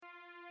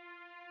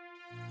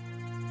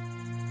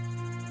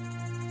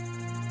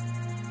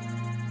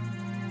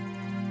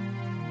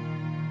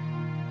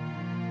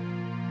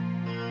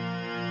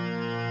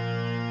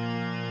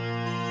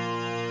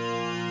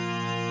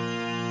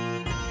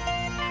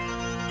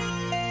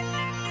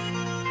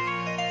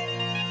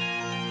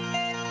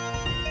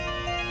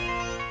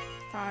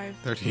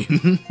5.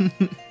 13.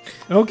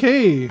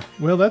 Okay,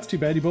 well, that's too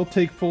bad. You both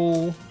take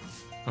full...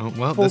 Oh,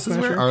 well, full this is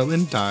where smasher.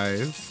 Arlen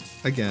dies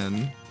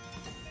again.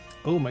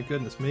 Oh my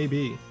goodness,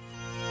 maybe.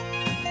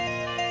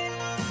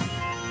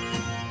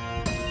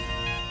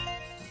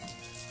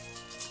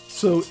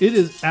 So it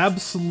is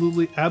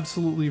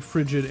absolutely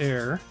frigid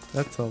air.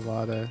 That's a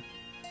lot of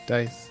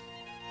dice.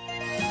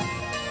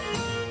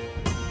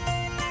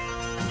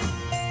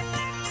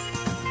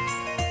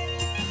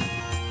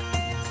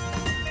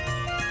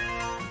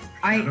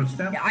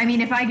 I mean,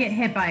 if I get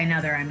hit by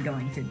another, I'm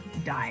going to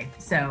die.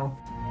 So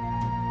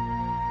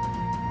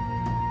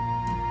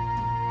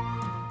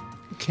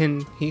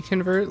Can he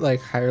convert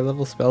like higher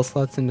level spell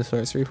slots into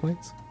sorcery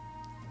points?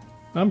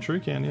 I'm sure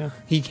you can, yeah.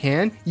 He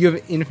can? You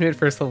have infinite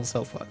first level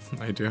spell slots.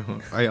 I do.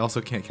 I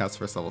also can't cast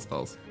first level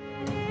spells.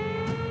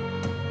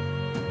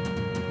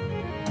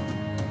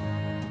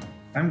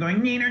 I'm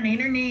going neener,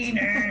 neener,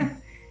 neener.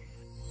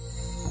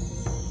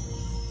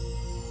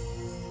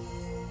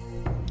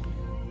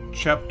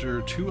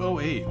 Chapter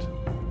 208,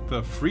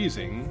 The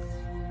Freezing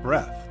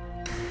Breath.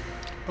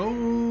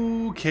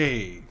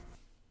 Okay.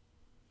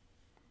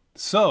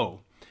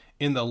 So,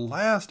 in the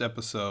last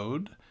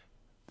episode,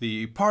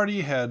 the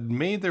party had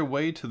made their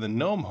way to the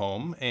gnome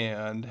home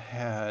and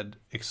had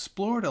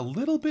explored a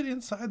little bit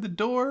inside the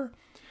door,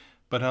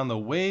 but on the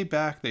way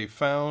back they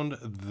found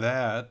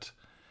that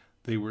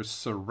they were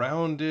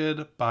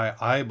surrounded by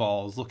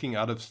eyeballs looking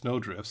out of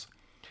snowdrifts.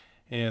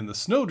 And the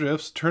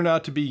snowdrifts turned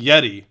out to be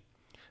Yeti.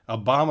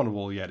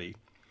 Abominable Yeti.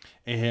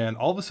 And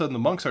all of a sudden the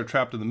monks are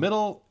trapped in the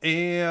middle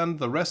and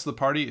the rest of the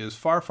party is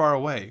far, far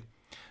away.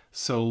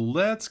 So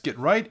let's get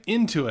right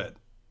into it.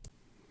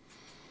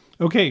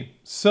 Okay,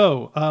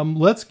 so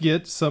let's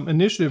get some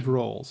initiative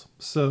rolls.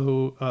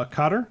 So,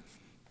 Cotter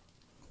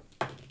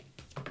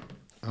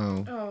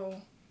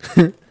Oh.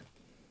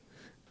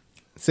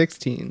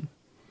 16.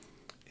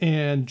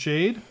 and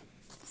Jade.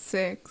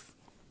 6.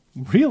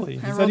 Really?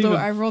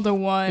 I rolled a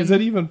 1. Is that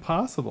even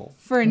possible?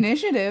 For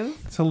initiative?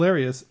 It's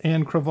hilarious.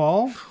 And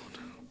Craval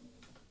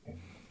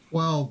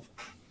 12.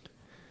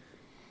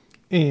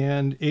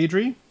 and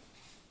Adri.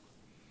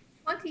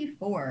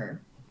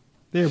 24.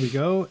 There we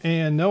go.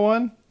 And no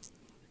one.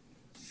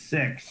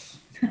 6.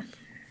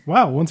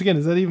 Wow, once again,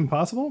 is that even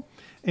possible?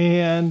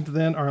 And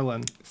then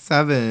Arlen.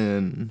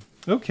 7.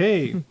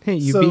 Okay. Hey,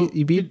 so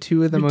you beat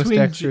two of the most between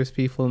dexterous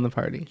people in the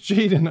party.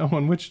 Jade and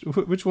Owen, which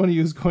one of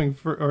you is going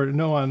for, or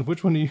Noan,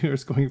 which one of you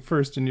is going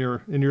first in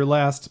your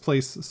last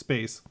place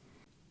space?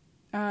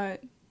 I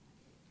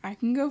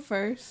can go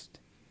first.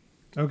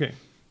 Okay.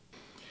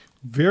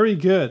 Very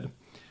good.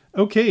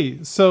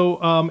 Okay, so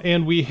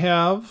and we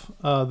have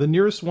the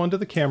nearest one to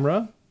the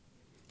camera.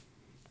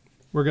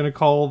 We're going to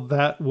call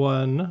that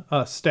one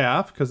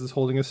staff because it's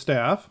holding a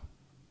staff.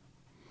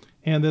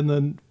 And then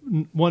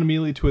the one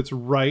immediately to its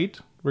right,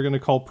 we're going to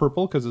call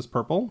purple because it's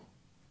purple.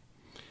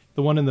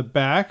 The one in the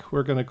back,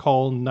 we're going to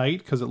call knight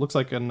because it looks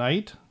like a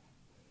knight.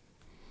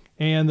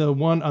 And the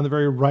one on the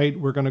very right,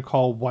 we're going to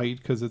call white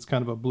because it's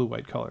kind of a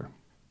blue-white color.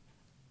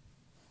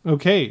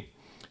 Okay,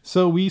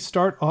 so we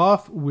start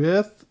off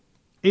with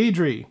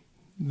Adri.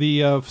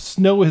 The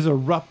snow has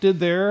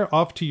erupted there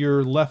off to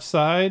your left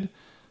side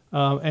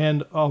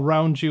and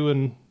around you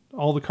in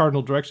all the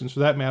cardinal directions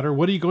for that matter.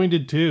 What are you going to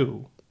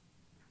do?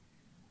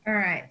 All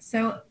right.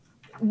 So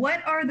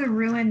what are the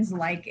ruins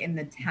like in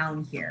the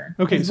town here?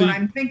 Okay, 'Cause so what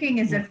I'm thinking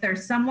is if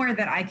there's somewhere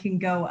that I can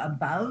go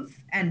above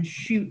and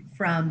shoot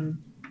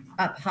from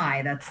up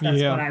high, that's what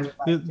I would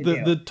like to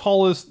do. The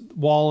tallest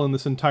wall in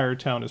this entire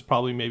town is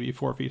probably maybe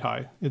 4 feet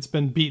high. It's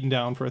been beaten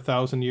down for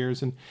 1,000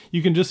 years, and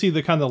you can just see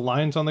the kind of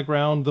lines on the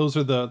ground. Those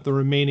are the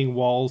remaining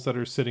walls that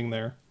are sitting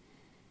there.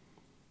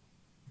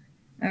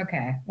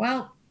 Okay.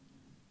 Well,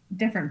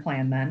 different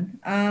plan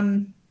then.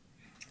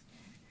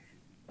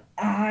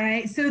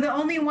 So the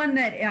only one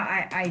that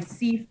I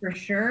see for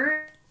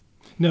sure.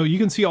 No, you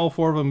can see all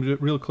four of them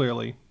real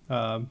clearly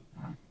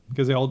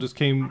because they all just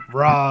came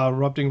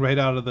erupting right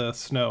out of the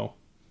snow.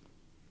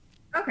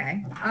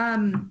 Okay. Have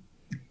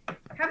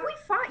we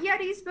fought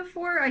Yetis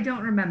before? I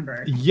don't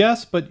remember.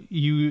 Yes, but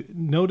you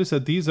notice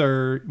that these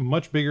are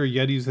much bigger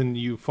Yetis than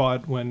you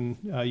fought when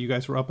you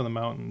guys were up in the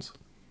mountains.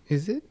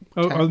 Is it?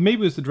 Or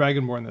maybe it was the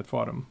Dragonborn that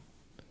fought him.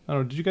 I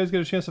don't know. Did you guys get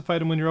a chance to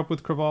fight him when you were up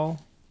with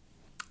Craval?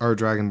 Our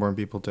Dragonborn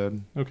people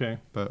did. Okay.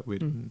 But we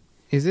didn't.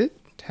 Is it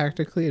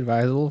tactically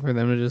advisable for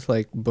them to just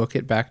like book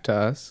it back to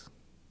us?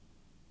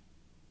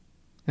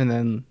 And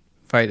then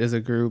fight as a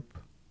group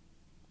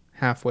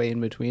halfway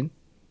in between?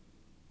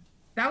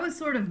 That was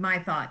sort of my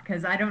thought,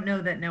 because I don't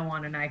know that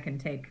Noan and I can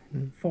take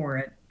four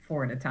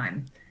at a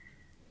time.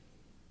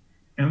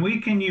 And we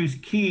can use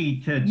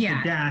key to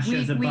dash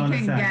as a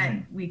bonus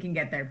action. We can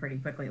get there pretty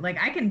quickly. Like,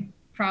 I can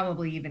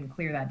probably even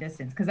clear that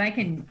distance, because I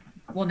can...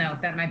 Well, no,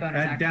 that my bonus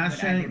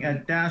action.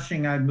 At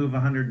dashing, I'd move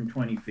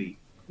 120 feet.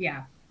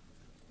 Yeah.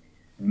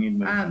 And you'd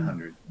move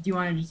 100. Do you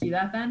want to just do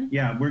that then?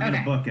 Yeah, we're going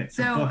to book it.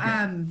 So, book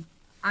it.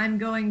 I'm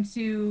going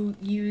to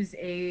use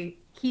a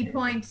key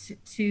point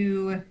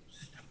to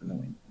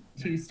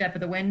to Step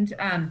of the Wind.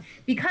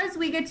 Because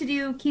we get to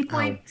do Key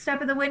Point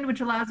Step of the Wind,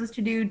 which allows us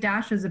to do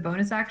dash as a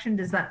bonus action,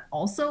 does that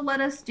also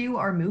let us do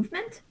our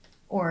movement?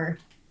 Or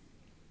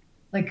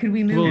like, could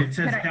we move? Well, it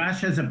says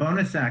dash as a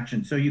bonus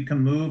action, so you can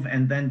move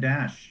and then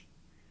dash,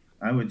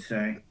 I would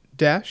say.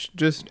 Dash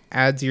just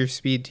adds your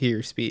speed to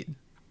your speed.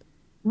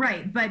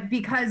 Right, but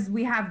because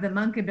we have the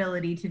monk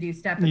ability to do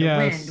Step of the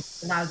Wind,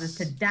 which allows us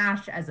to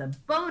dash as a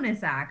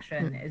bonus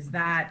action, is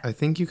that... I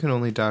think you can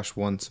only dash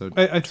once. So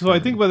I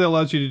think what that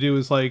allows you to do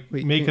is like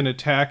make an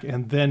attack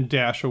and then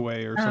dash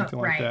away or something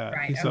like that.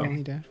 Right, so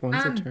only dash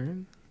once a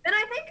turn? Then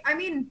I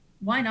mean,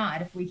 why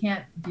not? If I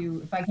can't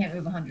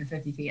move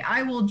 150 feet,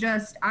 I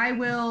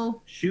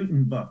will... Shoot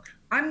and book.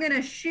 I'm going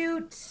to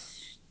shoot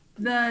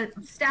the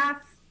staff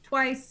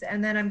twice,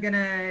 and then I'm going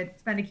to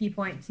spend a key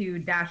point to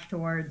dash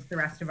towards the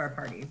rest of our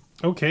party.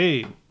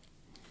 Okay.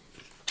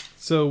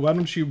 So why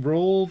don't you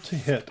roll to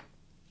hit?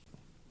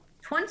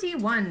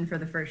 21 for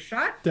the first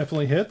shot.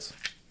 Definitely hits.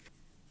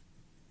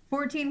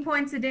 14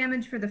 points of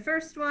damage for the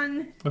first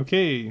one.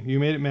 Okay, you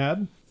made it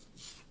mad.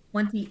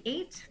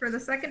 28 for the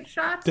second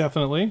shot.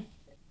 Definitely.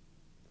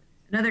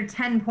 Another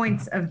 10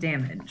 points of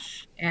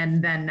damage,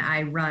 and then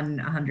I run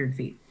 100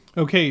 feet.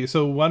 Okay,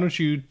 so why don't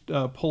you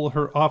pull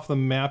her off the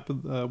map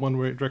one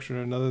direction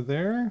or another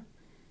there.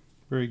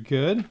 Very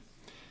good.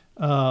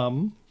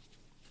 And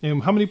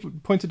how many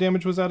points of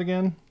damage was that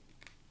again?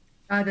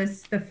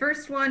 The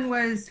first one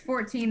was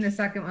 14, the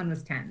second one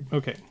was 10.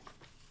 Okay.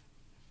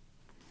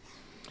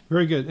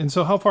 Very good. And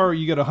so how far?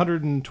 You get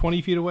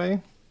 120 feet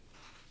away?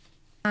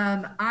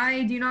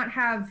 I do not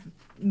have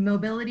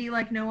mobility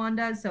like no one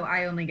does, so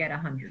I only get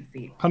 100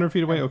 feet. 100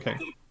 feet away? Okay.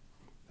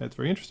 That's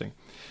very interesting.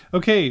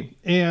 Okay,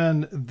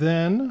 and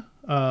then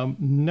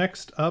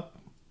next up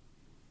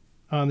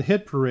on the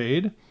hit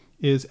parade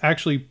is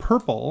actually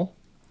Purple.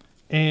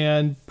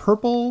 And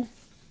Purple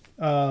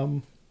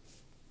comes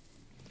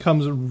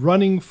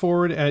running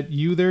forward at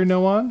you there,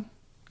 Noan.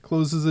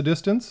 Closes the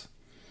distance.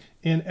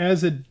 And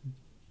as it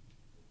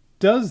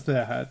does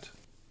that,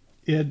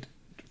 it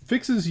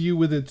fixes you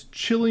with its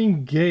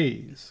chilling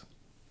gaze.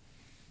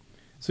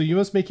 So you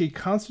must make a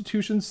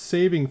Constitution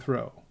saving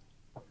throw.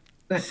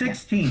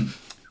 16.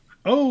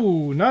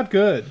 Oh, not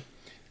good.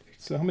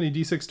 So how many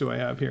d6 do I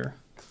have here?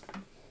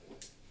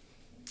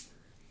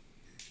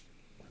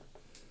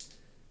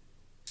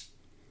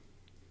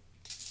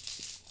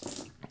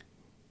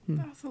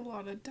 That's a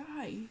lot of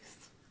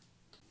dice.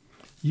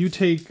 You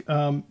take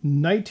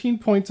 19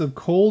 points of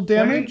cold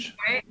damage.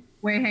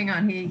 Wait, hang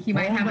on. He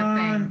might have a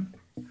thing.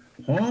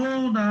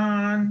 Hold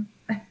on.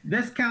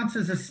 This counts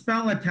as a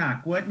spell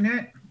attack, wouldn't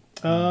it?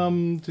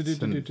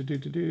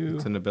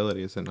 It's an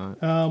ability, is it not?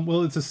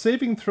 Well, it's a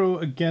saving throw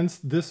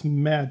against this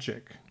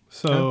magic.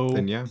 So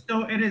then yeah.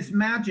 So it is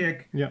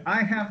magic. Yeah.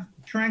 I have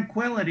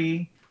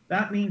tranquility.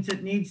 That means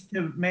it needs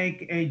to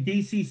make a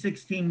DC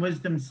 16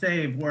 wisdom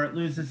save where it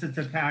loses its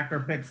attack or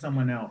picks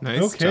someone else.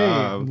 Nice okay,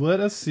 job. let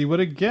us see what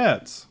it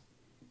gets.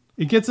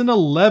 It gets an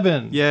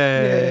 11.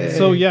 Yay.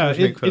 So yeah,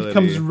 it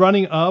comes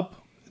running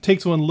up,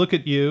 takes one look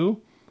at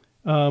you,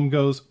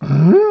 goes,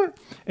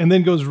 and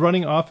then goes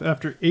running off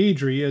after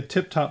Adri at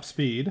tip-top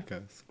speed.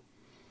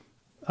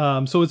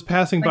 So it's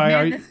passing by.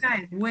 Man, this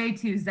guy is way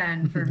too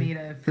zen for me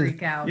to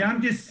freak out. Yeah,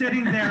 I'm just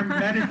sitting there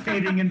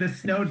meditating in the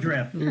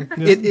snowdrift.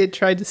 It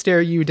tried to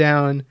stare you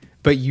down,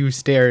 but you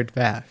stared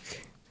back.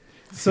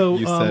 So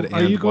You said,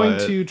 are you "And going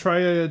what?" to try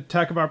an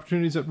attack of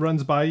opportunities that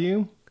runs by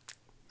you?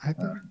 I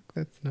think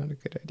that's not a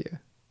good idea.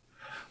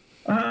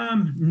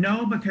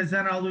 No, because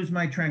then I'll lose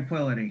my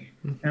tranquility.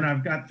 And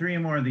I've got 3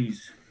 more of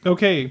these.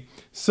 Okay,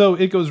 so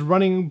it goes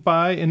running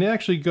by, and it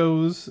actually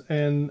goes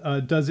and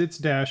does its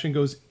dash and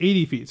goes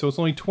 80 feet. So it's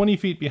only 20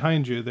 feet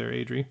behind you there,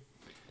 Adri.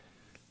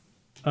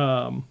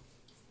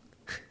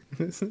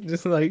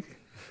 Just like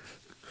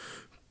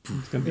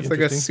It's like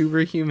a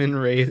superhuman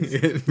race.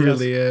 It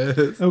really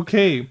is.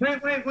 Okay,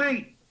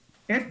 Wait.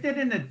 It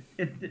didn't.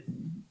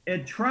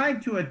 It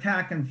tried to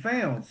attack and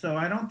failed, so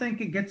I don't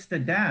think it gets the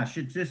dash.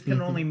 It just can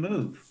only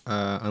move.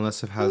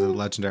 Unless it has a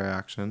legendary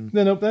action.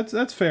 no,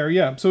 that's fair.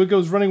 Yeah, so it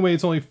goes running away.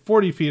 It's only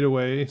 40 feet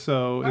away,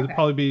 so it'll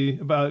probably be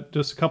about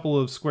just a couple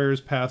of squares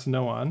past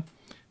Noan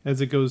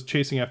as it goes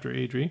chasing after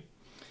Adri.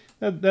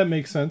 That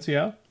makes sense,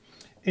 yeah.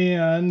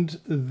 And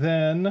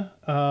then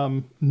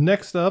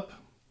next up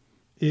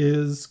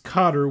is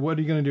Cotter. What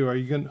are you going to do?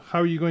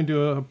 How are you going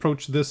to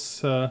approach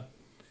this?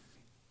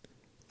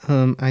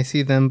 I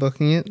see them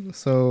booking it.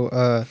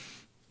 So,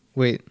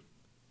 wait.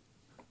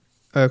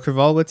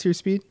 Craval, what's your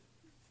speed?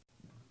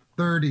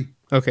 30.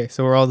 Okay,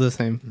 so we're all the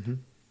same.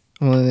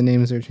 Mm-hmm. Only the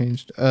names are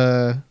changed.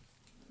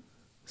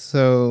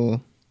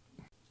 So,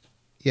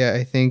 yeah,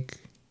 I think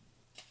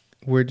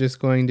we're just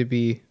going to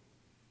be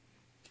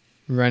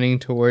running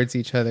towards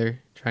each other,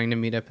 trying to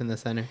meet up in the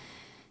center.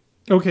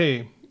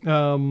 Okay,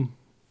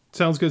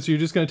 sounds good. So you're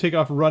just going to take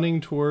off running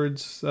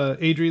towards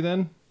Adri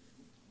then?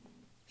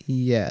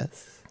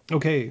 Yes.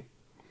 Okay.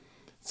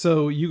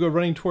 So you go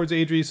running towards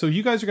Adri. So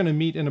you guys are going to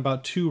meet in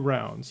about 2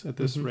 rounds at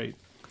this rate.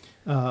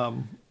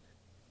 And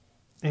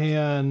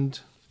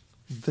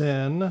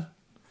then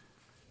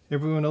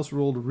Everyone else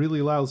rolled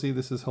really lousy.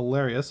 This is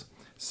hilarious.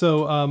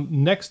 So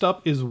next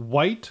up is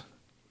White,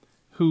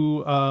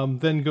 who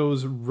then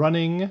goes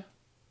running.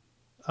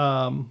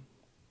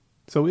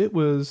 So it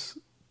was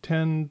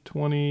 10,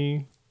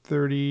 20,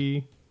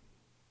 30...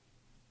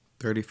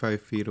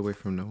 35 feet away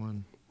from no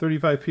one.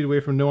 35 feet away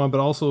from no one, but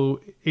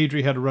also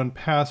Adri had to run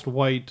past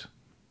White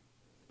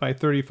by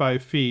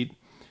 35 feet.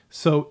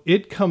 So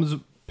it comes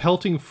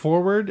pelting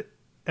forward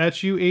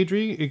at you,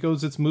 Adri. It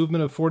goes its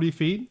movement of 40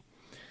 feet.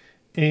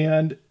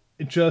 And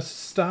it just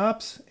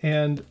stops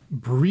and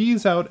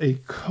breathes out a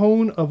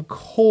cone of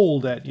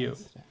cold at you.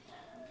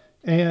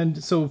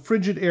 And so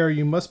frigid air,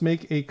 you must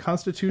make a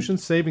Constitution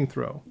saving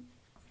throw.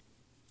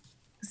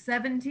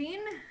 17.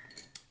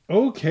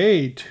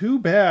 Okay, too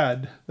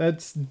bad.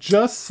 That's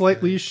just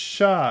slightly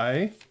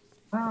shy.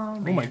 Oh,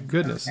 man. Oh my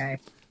goodness. Okay.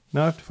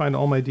 Now I have to find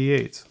all my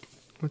D8s.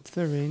 What's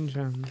the range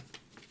on?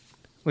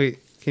 Wait,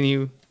 can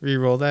you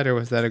re-roll that, or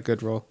was that a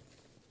good roll?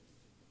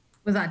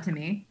 Was that to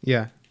me?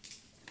 Yeah.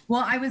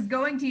 Well, I was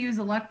going to use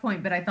a luck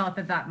point, but I thought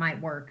that might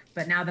work.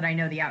 But now that I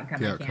know the outcome,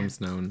 The I outcome's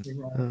can't. known.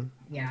 Reroll.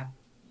 Yeah.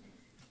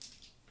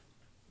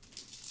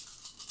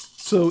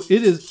 So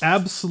it is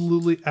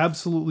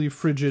absolutely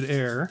frigid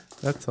air.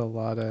 That's a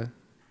lot of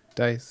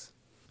dice.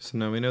 So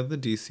now we know the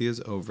DC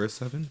is over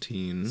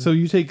 17. So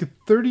you take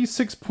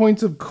 36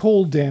 points of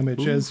cold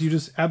damage as you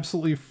just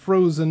absolutely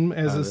frozen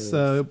as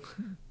this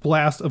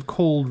blast of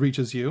cold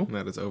reaches you.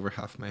 That is over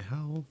half my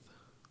health.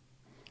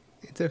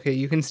 It's okay.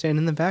 You can stand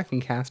in the back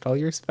and cast all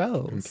your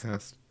spells. And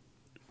cast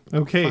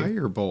Okay,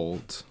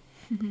 Firebolt.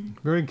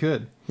 very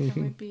good. That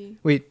might be.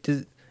 Wait,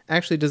 does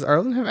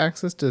Arlen have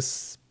access to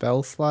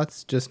spell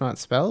slots, just not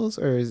spells,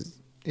 or is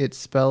it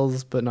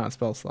spells but not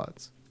spell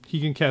slots? He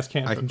can cast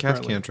cantrips. I can cast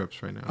apparently.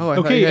 cantrips right now. Oh, I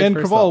thought you Okay, had and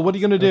first Craval, level. what are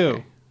you going to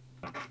do?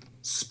 Okay.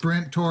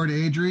 Sprint toward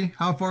Adri.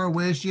 How far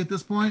away is she at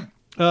this point?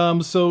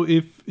 So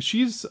if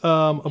she's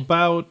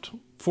about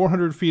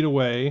 400 feet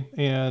away,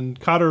 and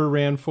Cotter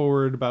ran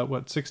forward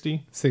about,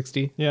 60?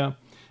 60. Yeah.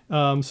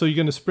 So you're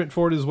going to sprint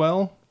forward as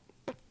well?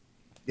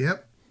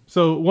 Yep.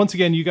 So once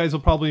again, you guys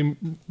will probably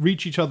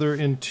reach each other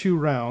in 2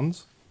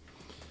 rounds.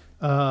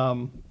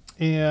 And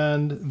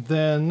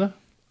then,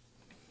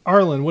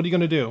 Arlen, what are you going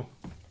to do?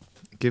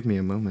 Give me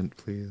a moment,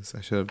 please. I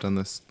should have done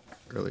this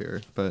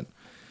earlier, but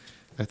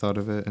I thought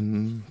of it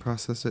and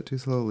processed it too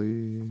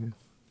slowly.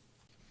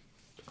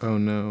 Oh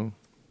no.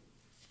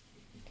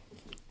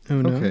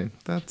 Oh no. Okay,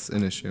 that's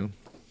an issue.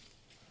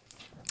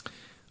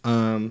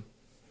 I'm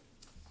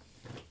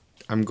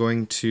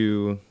going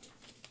to,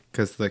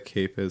 because the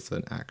cape is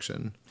an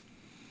action,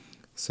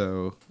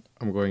 so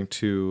I'm going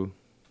to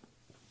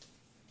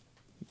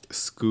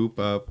scoop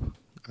up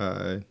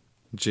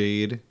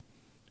Jade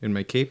in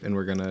my cape, and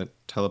we're gonna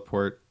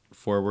teleport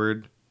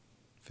forward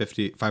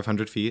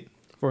 500 feet.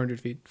 400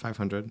 feet.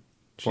 500.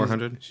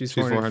 400. she's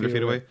 400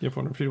 feet away. Yeah,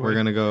 400 feet away. We're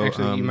gonna go.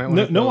 Actually, you might want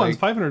No, to no one's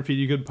 500 feet.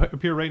 You could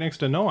appear right next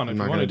to no one if I'm you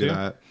not want gonna to do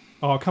that.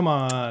 Oh, come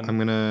on. I'm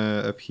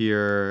gonna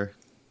appear.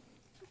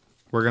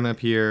 We're gonna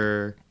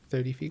appear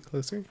 30 feet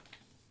closer.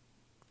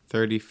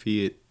 30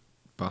 feet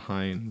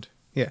behind.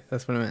 Yeah,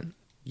 that's what I meant.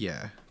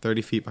 Yeah,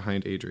 30 feet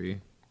behind Adri.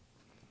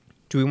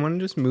 Do we want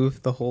to just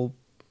move the whole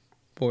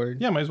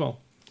board? Yeah, might as well.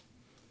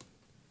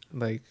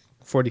 Like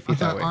 40 feet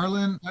that way.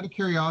 Arlen, out of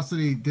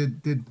curiosity,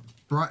 did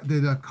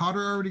Cotter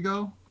already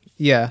go?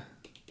 Yeah.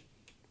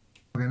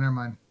 Okay, never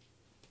mind.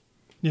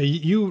 Yeah,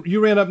 you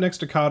ran up next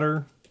to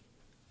Cotter.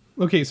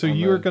 Okay, so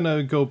you're going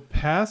to go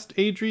past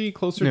Adri,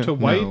 closer No, to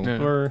White,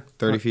 no. or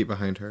 30 feet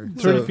behind her.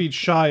 30 So- feet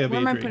shy of Where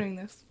am I Adri? putting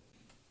this?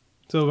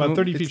 So about Oh,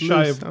 30 it's feet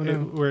shy loose. of Oh, no.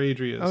 where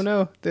Adri is. Oh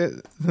no,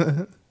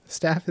 the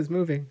staff is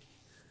moving.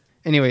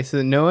 Anyway,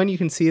 so no one, you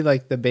can see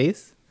like the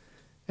base,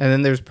 and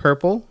then there's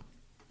purple,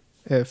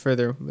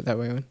 further that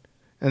way on,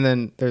 and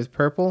then there's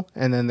purple,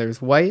 and then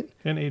there's white,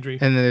 And Adri.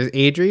 and then there's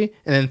Adri,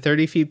 and then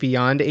 30 feet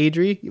beyond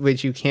Adri,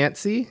 which you can't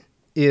see,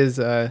 is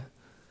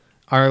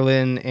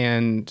Arlen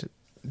and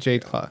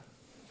Jade Claw.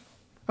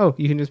 Oh,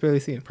 you can just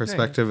barely see him.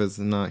 Perspective is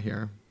not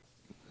here.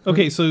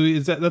 Okay, so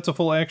that's a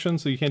full action,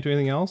 so you can't do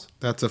anything else?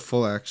 That's a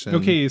full action.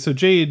 Okay, so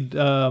Jade,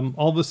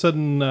 all of a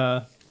sudden,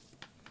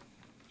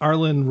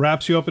 Arlen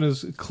wraps you up in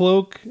his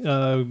cloak,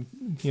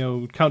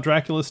 Count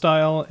Dracula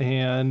style,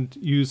 and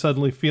you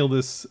suddenly feel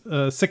this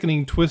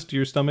sickening twist to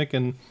your stomach,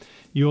 and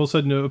you all of a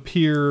sudden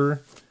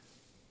appear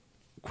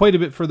quite a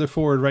bit further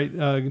forward,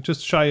 right,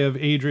 just shy of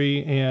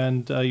Adri,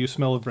 and you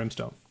smell of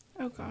brimstone.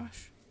 Oh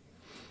gosh.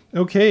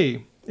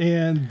 Okay,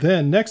 and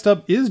then next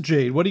up is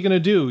Jade. What are you going to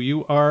do?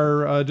 You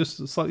are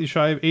just slightly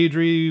shy of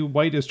Adri.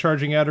 White is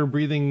charging at her,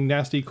 breathing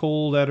nasty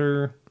cold at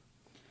her.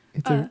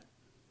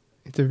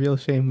 It's a real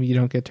shame you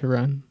don't get to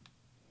run.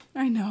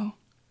 I know.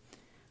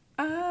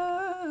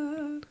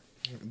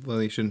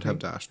 Well, you shouldn't have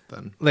dashed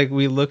then. Like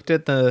we looked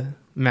at the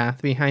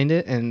math behind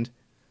it, and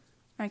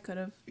I could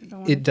have.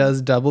 it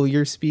does double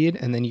your speed,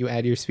 and then you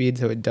add your speed,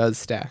 so it does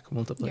stack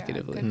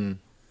multiplicatively. good. Hmm.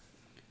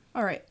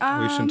 All right.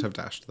 We shouldn't have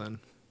dashed then.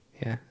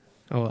 Yeah.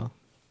 Oh well.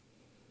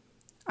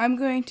 I'm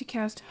going to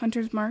cast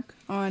Hunter's Mark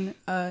on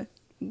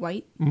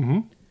White, Mm-hmm.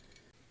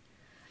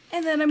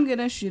 and then I'm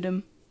gonna shoot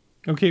him.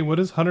 Okay, what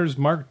does Hunter's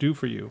Mark do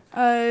for you?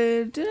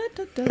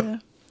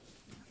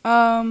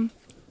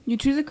 You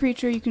choose a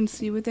creature you can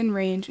see within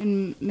range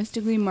and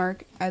mystically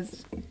mark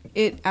as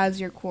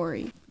your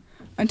quarry.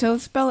 Until the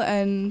spell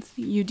ends,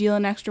 you deal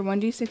an extra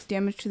 1d6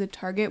 damage to the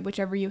target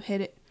whenever you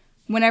hit it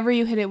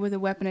with a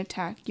weapon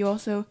attack. You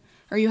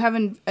have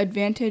an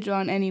advantage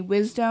on any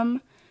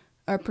wisdom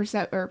or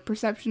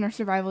perception or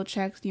survival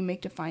checks you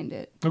make to find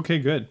it. Okay,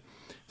 good.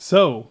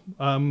 So,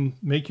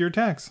 make your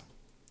attacks.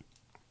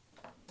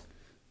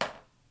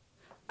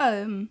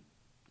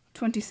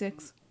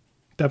 26.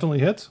 Definitely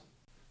hits.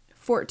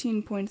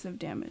 14 points of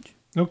damage.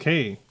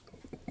 Okay.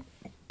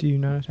 Do you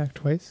not attack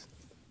twice?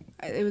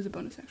 It was a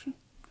bonus action.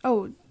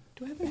 Oh,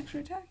 do I have an extra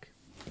attack?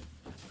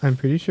 I'm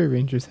pretty sure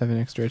rangers have an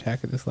extra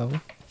attack at this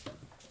level.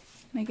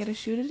 And I get to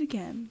shoot it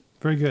again.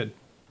 Very good.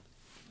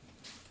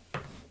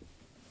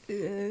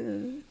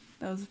 That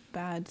was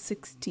bad.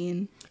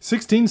 16.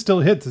 16 still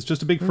hits. It's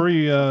just a big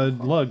furry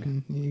lug.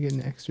 And you get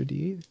an extra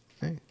d8.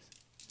 Nice.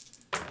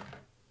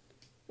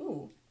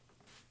 Ooh.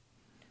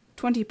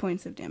 20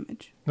 points of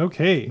damage.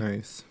 Okay.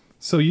 Nice.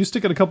 So you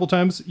stick it a couple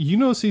times. You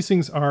notice these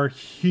things are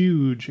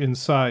huge in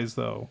size,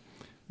 though.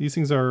 These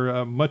things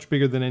are much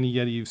bigger than any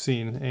Yeti you've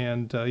seen.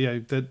 And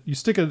that you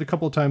stick it a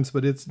couple of times,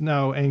 but it's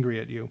now angry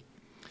at you.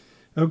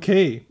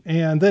 Okay.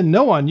 And then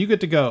Noan, you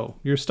get to go.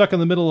 You're stuck in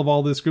the middle of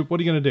all this group.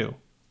 What are you going to do?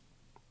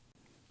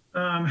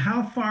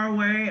 How far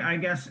away, I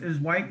guess, is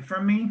White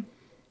from me?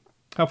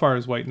 How far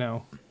is White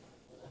now?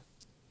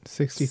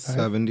 65.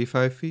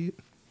 75 feet?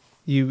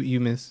 You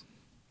miss.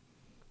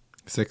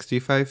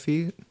 65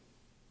 feet?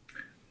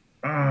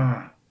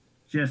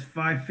 Just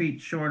 5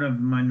 feet short of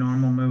my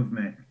normal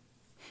movement.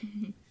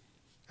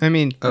 I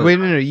mean, Oh. wait,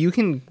 no. You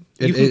can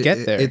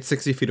get there. It's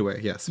 60 feet away,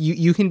 yes.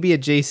 You can be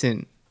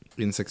adjacent.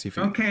 In 60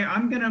 feet. Okay,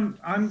 I'm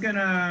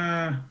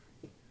gonna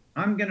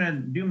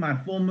do my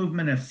full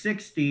movement of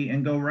 60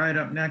 and go right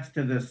up next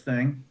to this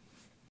thing.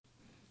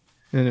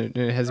 No,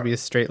 it has to be a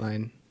straight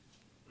line.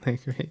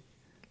 Like, right?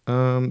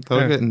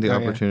 They'll get in the yeah.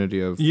 opportunity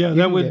of... Yeah, You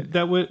that can would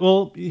get-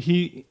 well,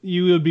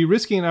 you would be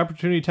risking an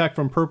opportunity attack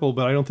from Purple,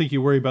 but I don't think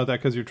you worry about that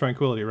because you're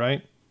Tranquility,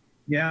 right?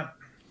 Yeah.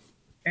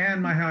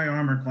 And my high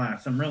armor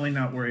class. I'm really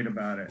not worried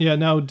about it. Yeah.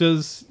 Now,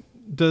 does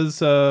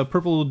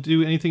Purple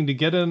do anything to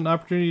get an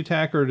opportunity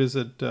attack, or does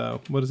it?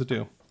 What does it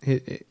do?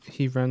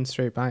 He runs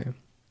straight by him.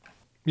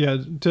 Yeah.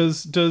 Do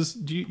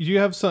you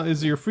have some?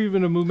 Is your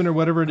freedom of movement or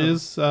whatever it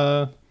is?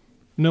 No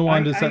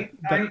one does that.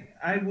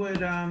 I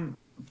would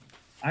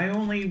I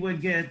only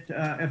would get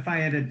if I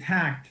had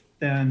attacked,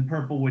 then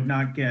Purple would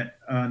not get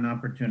an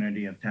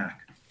opportunity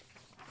attack.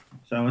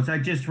 So as I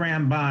just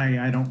ran by,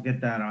 I don't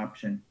get that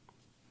option.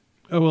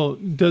 Oh well,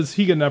 does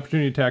he get an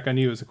opportunity attack on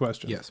you? Is a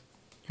question. Yes.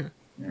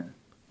 Yeah.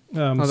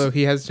 Although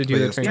he has to do But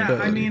the yes. Yeah,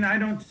 tranquility. I mean, I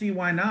don't see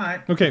why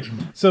not. Okay,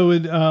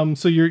 so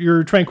so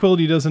your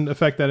tranquility doesn't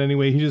affect that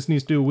anyway. He just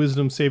needs to do a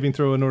wisdom saving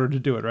throw in order to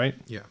do it, right?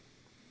 Yeah.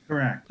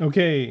 Correct.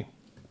 Okay.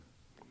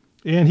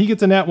 And he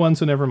gets a nat 1,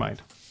 so never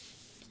mind.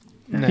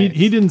 Nice.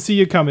 He didn't see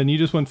you coming. You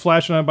just went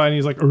flashing on by, and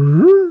he's like,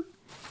 "Arr!"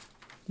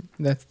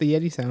 That's the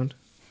Yeti sound.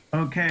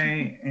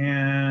 Okay,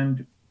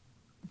 and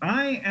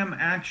I am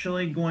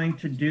actually going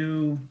to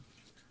do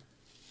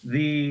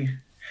the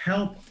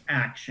help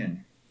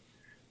action.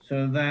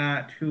 So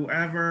that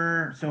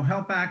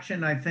help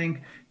action, I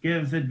think,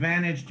 gives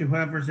advantage to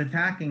whoever's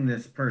attacking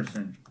this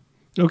person.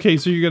 Okay,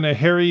 so you're gonna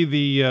harry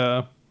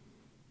the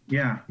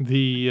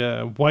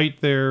Yeah,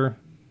 white there.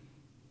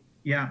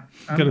 yeah.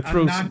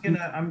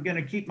 I'm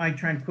gonna keep my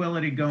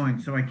tranquility going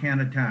so I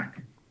can't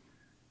attack.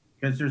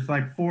 Because there's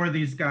like 4 of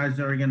these guys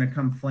that are gonna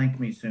come flank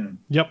me soon.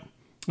 Yep.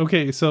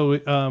 Okay, so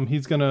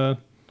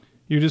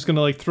you're just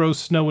gonna like throw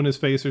snow in his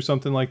face or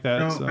something like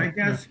that. So I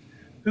guess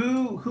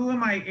who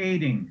am I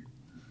aiding?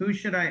 Who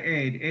should I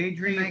aid?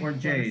 Adri or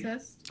Jade?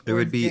 It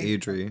would be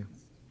Adri.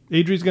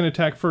 Adri's gonna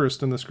attack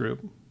first in this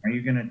group. Are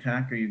you gonna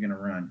attack or are you gonna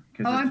run?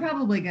 Oh, I'm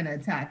probably going to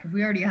attack if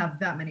we already have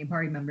that many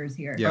party members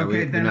here. Yeah,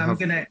 okay, we then now I'm have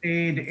gonna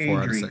aid 4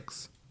 out of Adri.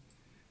 6.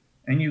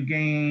 And you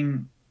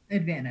gain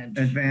Advantage.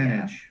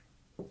 advantage.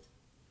 Yeah.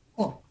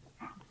 Cool.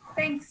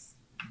 Thanks.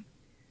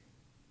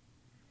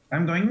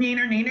 I'm going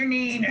neener, neener,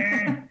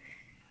 neener.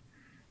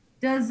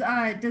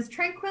 Does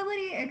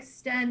tranquility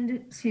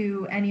extend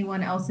to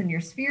anyone else in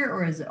your sphere,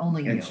 or is it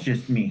only you? It's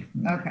just me.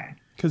 Okay.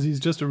 Because he's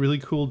just a really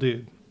cool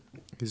dude.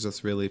 He's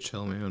just really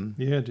chill, man.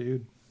 Yeah,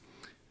 dude.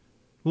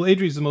 Well,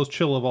 Adri's the most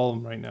chill of all of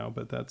them right now,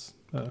 but that's...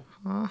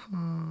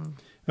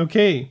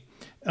 Okay.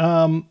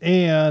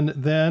 And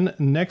then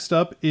next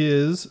up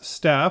is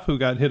Staff, who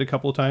got hit a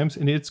couple of times,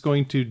 and it's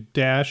going to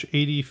dash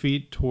 80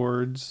 feet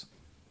towards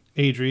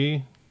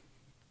Adri.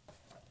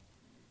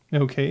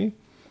 Okay.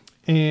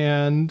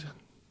 And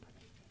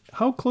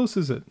how close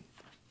is it?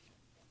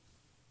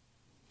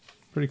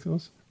 Pretty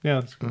close? Yeah.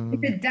 If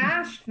it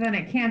dashed, then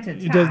it can't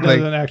attack. It does Like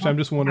an action. I'm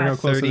just wondering how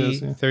close 30, it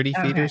is. Yeah. 30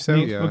 feet Okay. or so.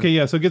 Yeah. Okay,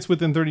 yeah, so it gets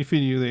within 30 feet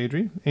of you,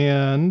 Adri.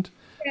 And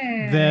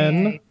Yay.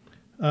 then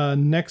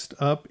next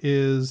up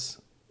is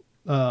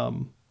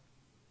Knight,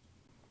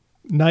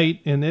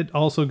 and it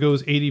also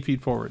goes 80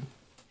 feet forward.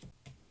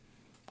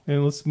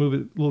 And let's move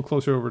it a little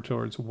closer over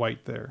towards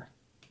White there.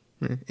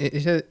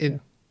 It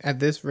at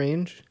this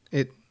range,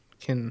 it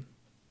can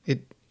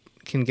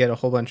get a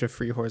whole bunch of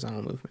free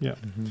horizontal movement. Yeah.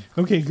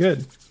 Okay,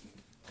 good.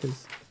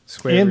 'Cause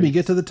square And we range-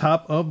 get to the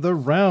top of the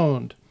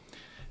round.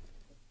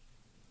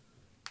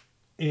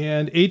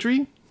 And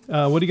Adri, what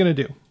are you going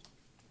to do?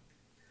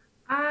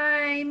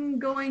 I'm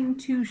going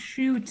to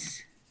shoot.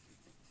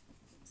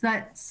 So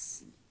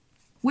that's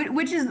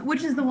which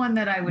is the one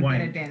that I would White.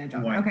 get advantage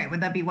on. White. Okay,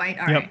 would that be white?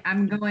 All Yep. right.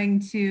 I'm going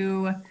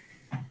to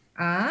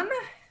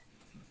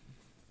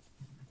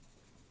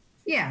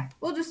yeah,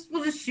 we'll just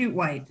shoot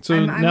white. So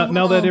I'm now, a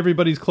now that little-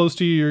 everybody's close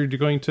to you, you're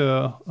going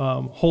to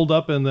hold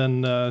up and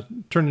then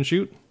turn and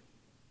shoot?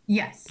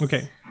 Yes.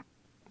 Okay.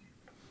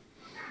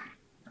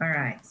 All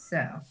right.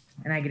 So,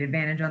 and I get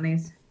advantage on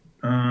these.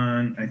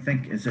 I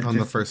think is it On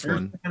the just first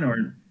one. Is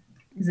or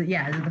it?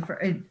 Yeah. Is it the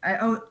first?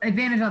 Oh,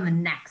 advantage on the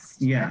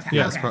next. Yes. attack.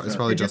 Yeah. It's, Okay. it's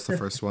probably So just the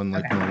first one,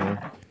 like okay. normal.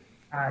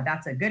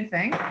 That's a good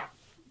thing.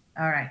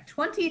 All right.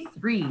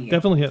 23.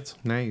 Definitely hits.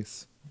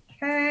 Nice.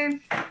 Okay.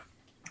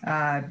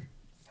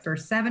 For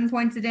 7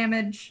 points of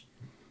damage.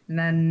 And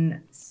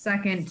then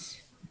second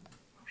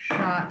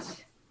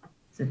shot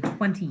is a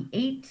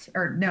 28.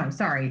 Or no,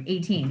 sorry,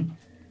 18.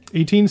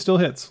 18 still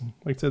hits.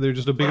 Like I said, they're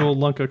just a big old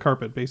lunk of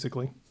carpet,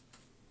 basically.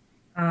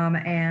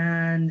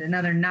 And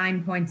another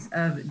 9 points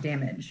of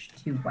damage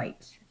to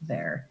white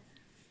there.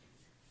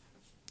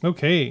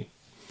 Okay.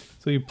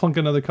 So you plunk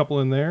another couple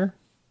in there.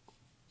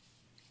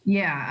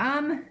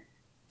 Yeah.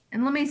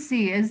 And let me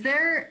see. Is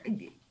there?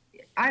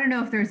 I don't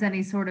know if there's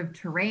any sort of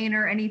terrain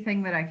or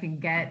anything that I can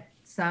get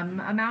some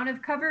amount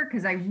of cover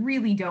because I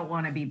really don't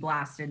want to be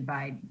blasted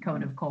by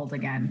Cone of Cold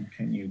again.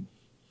 can you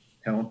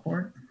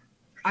teleport?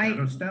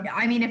 Shadow step?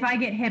 I mean, if I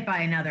get hit by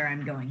another,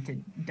 I'm going to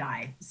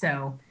die.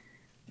 So,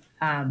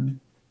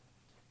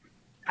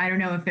 I don't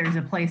know if there's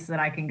a place that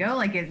I can go.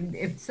 Like,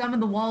 if some of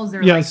the walls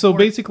are Yeah, like so 4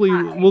 basically,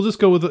 high. we'll just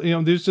go with,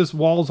 there's just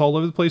walls all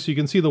over the place. You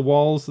can see the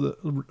walls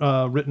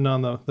written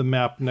on the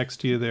map next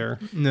to you there.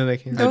 No, they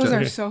can't. Those ju- are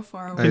okay. so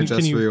far I away. Can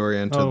just you-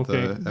 reoriented Oh,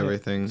 okay. the Yeah.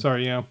 everything.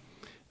 Sorry, yeah.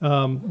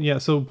 Yeah,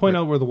 so point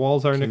out where the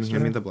walls are Can you next to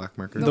hand me you. the black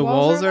marker? The The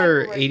walls walls are, are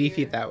like, right 80 here.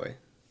 feet that way.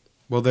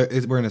 Well,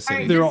 we're in a All city.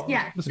 right, They're just- all-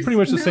 yeah, it's just pretty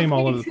much the move same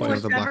all me over the to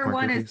place. The black Whichever marker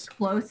one is piece.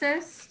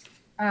 closest,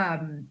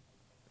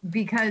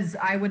 because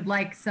I would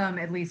like some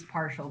at least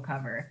partial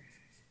cover.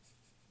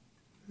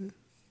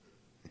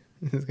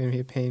 This is gonna be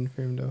a pain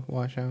for him to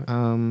wash out.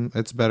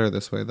 It's better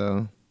this way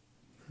though.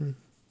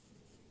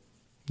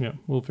 Yeah,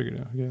 we'll figure it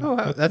out. Yeah. Oh,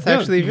 wow, that's Yeah,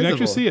 actually you can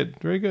visible. actually see it.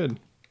 Very good.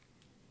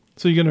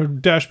 So you're going to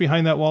dash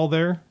behind that wall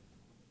there?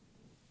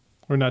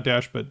 Or not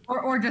dash, but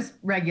Or just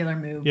regular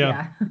move.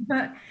 Yeah.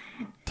 Yeah.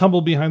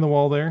 tumble behind the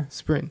wall there?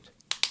 Sprint.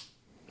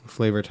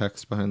 Flavor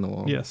text behind the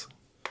wall. Yes.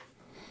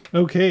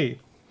 Okay.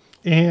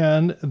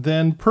 And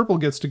then purple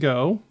gets to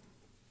go.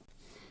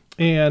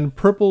 And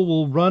purple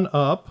will run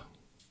up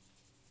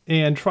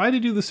and try to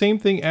do the same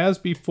thing as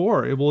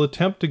before. It will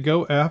attempt to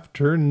go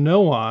after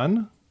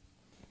Noan.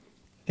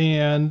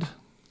 And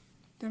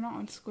They're not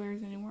on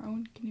squares anymore.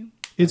 Owen, can you?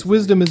 its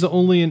wisdom is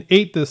only an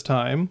 8 this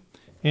time.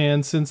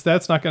 And since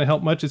that's not going to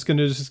help much, it's going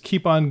to just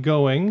keep on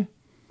going.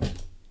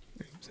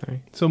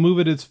 Sorry. So move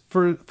it its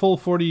full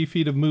 40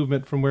 feet of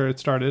movement from where it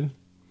started.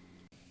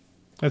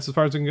 That's as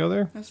far as it can go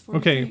there? That's 40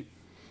 Okay. feet.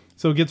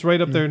 So it gets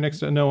right up there next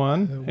to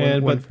Noan.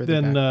 one But further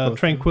then back, both of them.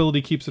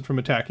 Tranquility keeps it from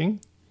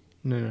attacking.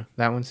 No.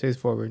 That one stays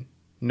forward.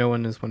 No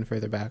one is one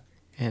further back.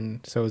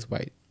 And so is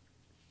white.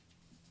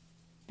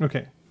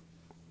 Okay.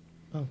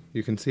 Oh,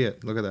 you can see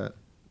it. Look at that.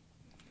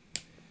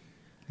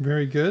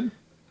 Very good.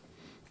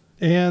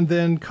 And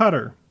then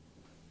Cutter.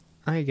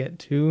 I get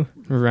to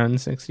run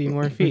 60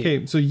 more feet.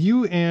 Okay, so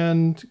you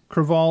and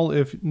Craval,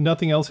 if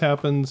nothing else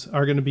happens,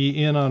 are going to be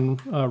in on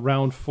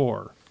round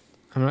 4.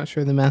 I'm not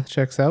sure the math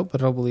checks out,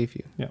 but I'll believe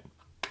you. Yeah.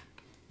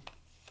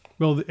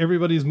 Well,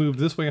 everybody's moved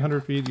this way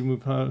 100 feet. You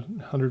move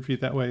 100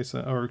 feet that way, so,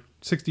 or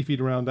 60 feet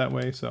around that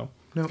way. So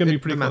No, it's going to be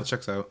pretty the math close.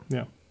 checks out.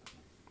 Yeah.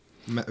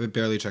 It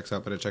barely checks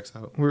out, but it checks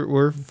out.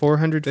 We're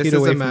 400 This feet is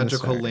away a from the magical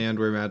start. land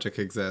where magic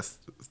exists.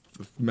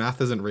 Math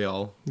isn't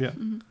real. Yeah.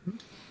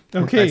 I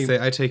Okay.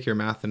 I take your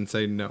math and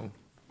say no.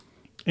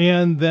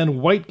 And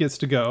then white gets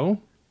to go.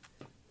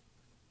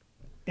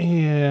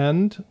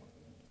 And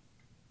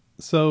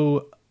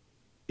so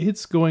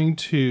it's going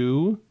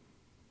to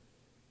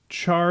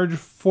charge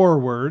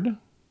forward.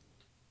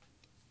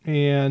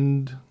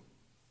 And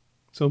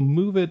so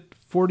move it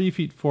 40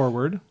 feet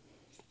forward.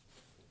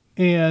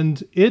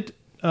 And it,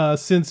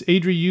 since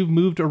Adri, you've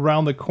moved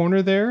around the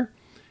corner there,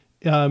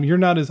 you're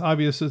not as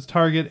obvious as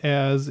target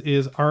as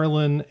is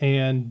Arlen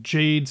and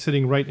Jade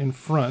sitting right in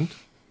front.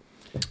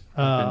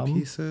 In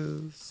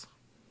pieces.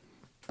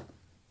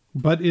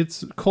 But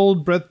its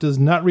cold breath does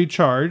not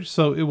recharge,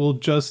 so it will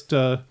just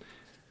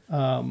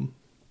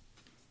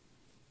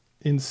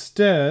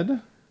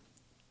instead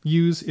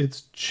use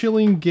its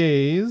chilling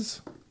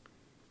gaze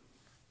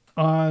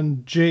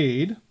on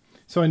Jade.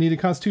 So I need a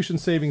Constitution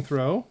saving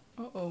throw.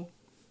 Uh-oh.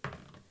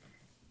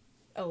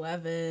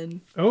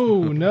 11.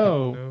 Oh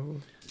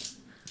no!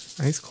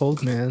 Ice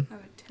cold, man. I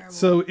have a terrible.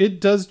 So it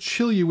does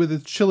chill you with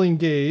its chilling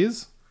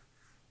gaze.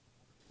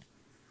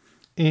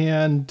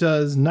 and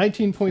does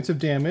 19 points of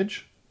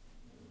damage.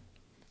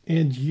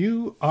 And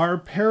you are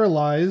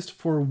paralyzed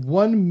for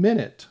 1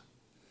 minute.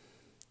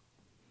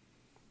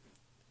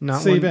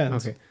 Not Save one,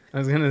 ends. Okay, I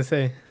was gonna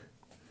say.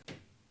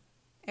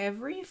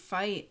 Every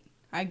fight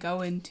I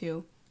go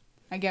into,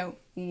 I get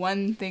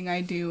one thing I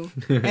do,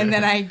 and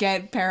then I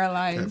get Get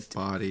paralyzed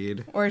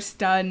bodied. or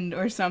stunned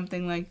or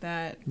something like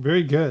that.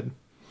 Very good.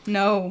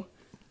 No.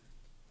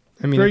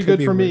 I mean, Very it could good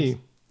be for worse. me.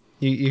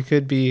 You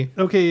could be.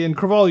 Okay, and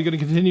Craval, you going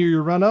to continue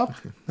your run up?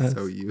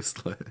 So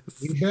useless.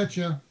 You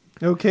betcha.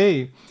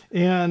 Okay,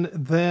 and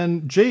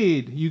then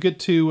Jade, you get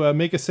to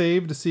make a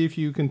save to see if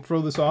you can throw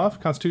this off.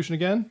 Constitution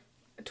again?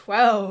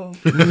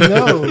 12.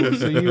 No,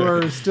 so you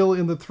are still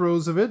in the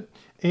throes of it.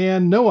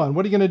 And Noan,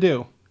 what are you going to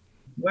do?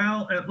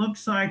 Well, it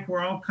looks like we're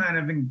all kind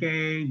of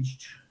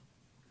engaged.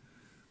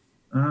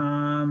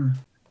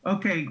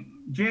 Okay,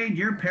 Jade,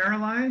 you're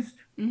paralyzed.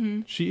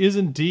 She is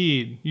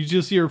indeed. You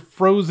just see her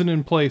frozen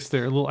in place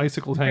there, little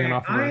icicles hanging Okay,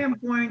 off of I her. am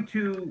going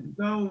to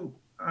go.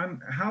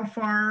 How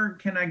far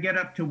can I get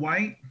up to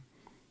White?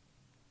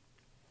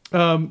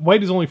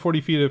 White is only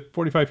 45 feet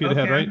Okay,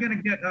 ahead, right? I'm going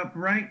to get up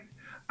right.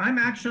 I'm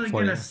actually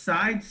going to 40.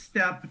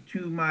 sidestep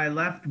to my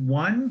left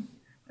 1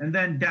 and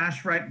then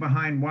dash right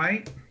behind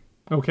White.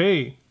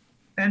 Okay.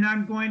 And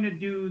I'm going to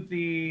do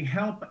the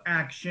help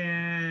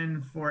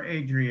action for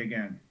Adri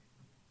again.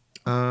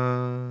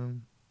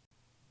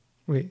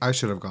 Wait. I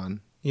should have gone.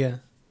 Yeah.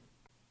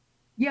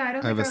 Yeah, I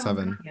don't I have think a Arlen's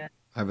 7. gone yet.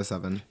 I have a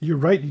 7. You're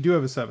right, you do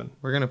have a 7.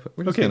 We're just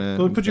Okay, gonna.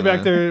 we'll put you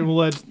back there and we'll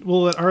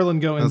let Arlen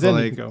go I and was then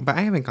like, you can go. but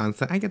I haven't gone.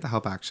 So I get the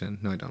help action.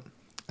 No, I don't.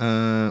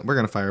 We're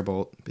gonna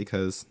firebolt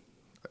because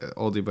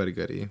oldie but a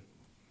goodie.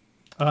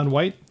 On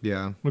White?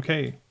 Yeah,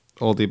 Okay.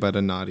 oldie but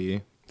a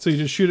naughty. So you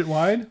just shoot it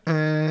wide?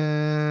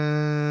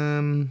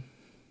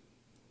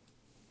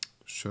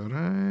 Should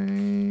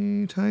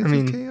I Tides I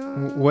mean, of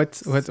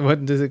Chaos?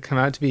 what does it come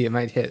out to be? It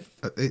might hit.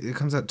 It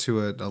comes out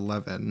to an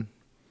 11.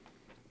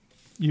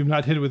 You've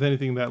not hit it with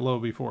anything that low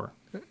before.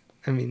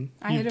 I mean,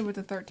 I hit it with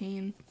a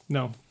 13.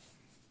 No.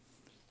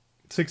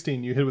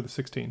 16. You hit it with a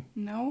 16.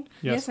 No?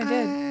 Yes. Yes, I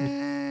did.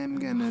 I'm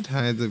gonna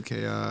Tides of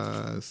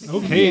Chaos.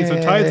 Okay, so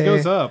Tides Yay.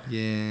 goes up.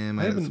 Yeah, I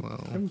might as haven't,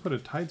 well. I haven't put a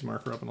Tides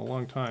marker up in a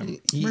long time.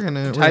 We're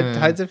gonna-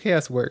 Tides of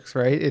Chaos works,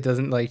 right? It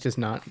doesn't like just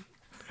not.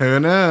 Who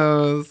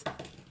knows?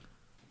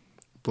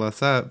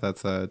 Bless up.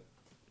 That's a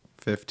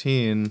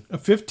 15. A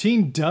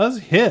 15 does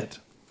hit.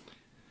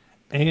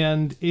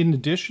 And in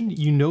addition,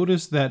 you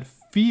notice that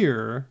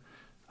fear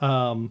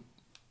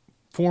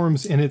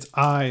forms in its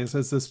eyes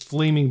as this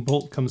flaming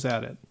bolt comes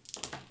at it.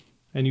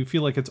 And you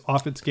feel like it's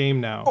off its game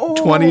now.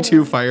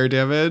 22 fire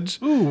damage.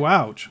 Ooh,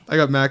 ouch. I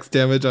got max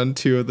damage on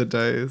 2 of the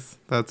dice.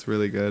 That's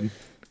really good.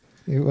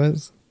 It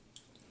was.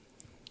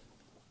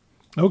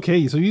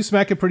 Okay, so you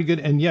smack it pretty good.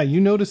 And yeah,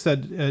 you notice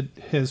that it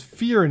has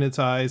fear in its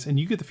eyes, and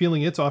you get the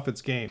feeling it's off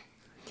its game.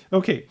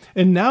 Okay,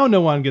 and now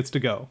no one gets to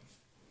go.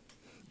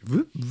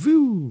 Voo,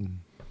 voo.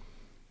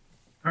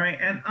 All right,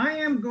 and I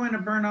am going to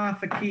burn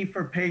off a key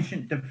for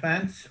patient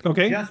defense.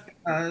 Okay. Just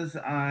because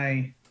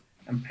I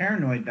am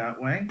paranoid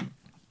that way.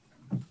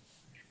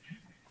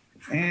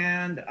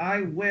 And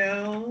I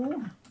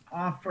will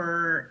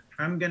offer,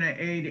 I'm going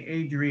to aid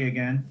Adri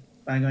again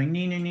by going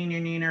Nina, Nina,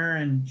 Nina,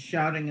 and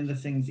shouting in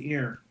this thing's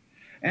ear.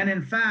 And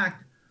in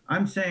fact,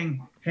 I'm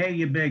saying, hey,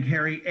 you big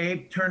hairy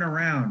ape, turn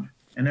around.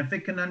 And if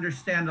it can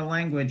understand a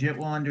language, it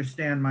will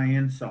understand my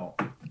insult.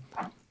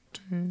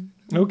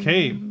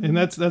 Okay, and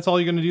that's all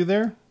you're going to do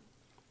there?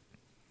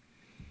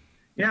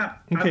 Yeah.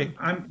 Okay.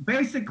 I'm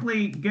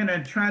basically going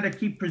to try to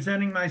keep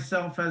presenting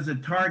myself as a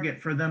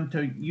target for them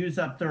to use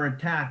up their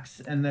attacks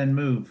and then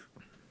move.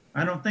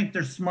 I don't think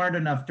they're smart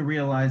enough to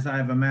realize I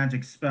have a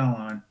magic spell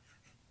on.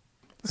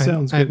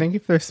 Sounds I good. think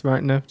if they're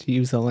smart enough to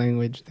use a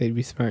language, they'd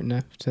be smart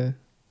enough to.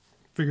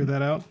 Figure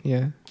that out.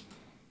 Yeah.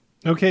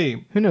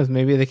 Okay, Who knows?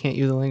 Maybe they can't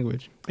use a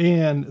language.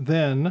 and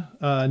then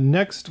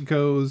next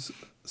goes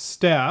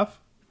Staff,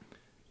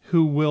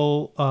 who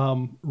will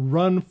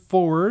run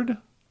forward.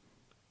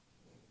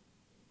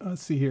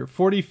 Let's see here,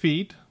 40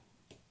 feet.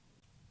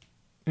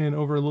 And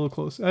over a little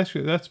close.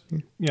 Actually, that's,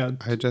 yeah.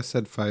 I just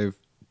said 5,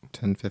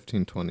 10,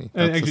 15, 20.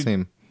 That's actually- the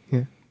same.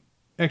 Yeah.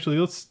 Actually,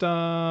 let's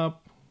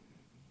stop.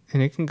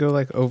 And it can go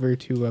like over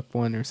 2 up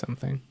 1 or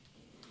something.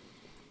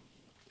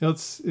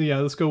 Let's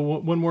go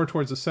one more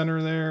towards the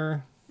center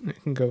there.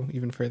 It can go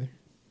even further.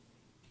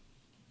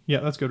 Yeah,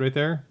 that's good right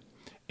there.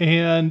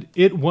 And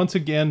it once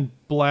again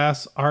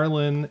blasts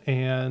Arlen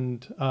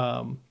and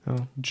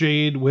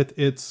Jade with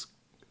its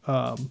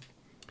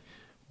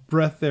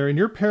breath there. And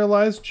you're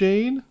paralyzed,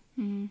 Jade.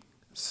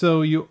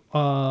 So you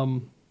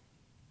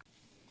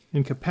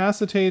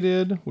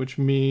incapacitated, which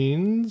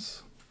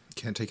means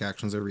Can't take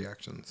actions or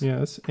reactions.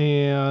 yes,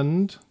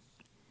 and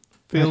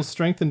fails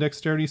strength and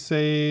dexterity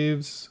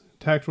saves,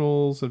 attack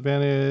rolls,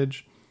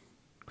 advantage,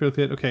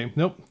 critical hit. Okay,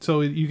 nope.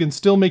 So you can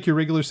still make your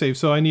regular save.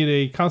 So I need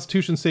a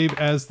Constitution save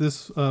as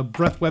this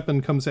breath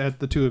weapon comes at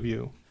the two of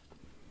you.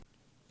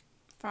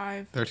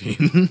 5.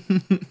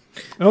 13.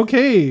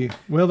 Okay,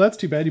 well that's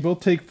too bad. You both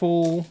take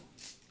full.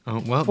 Oh,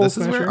 well, Full this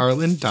is where smasher.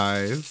 Arlen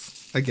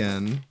dies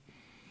again.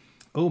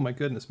 Oh my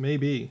goodness,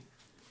 maybe.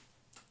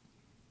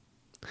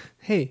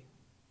 Hey,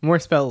 more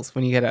spells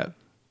when you get up.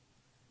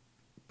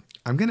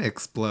 I'm gonna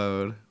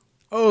explode.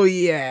 Oh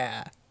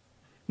yeah.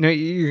 No,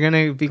 you're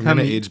gonna I'm become.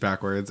 gonna age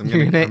backwards. I'm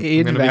You're gonna I'm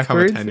age gonna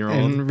backwards become a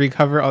 10-year-old. and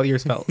recover all your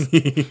spells.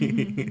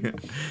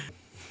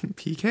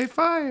 PK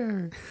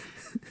fire.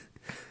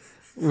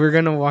 We're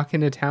gonna walk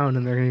into town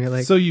and they're gonna be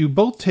like, So you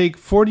both take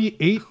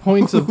 48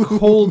 points of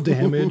cold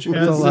damage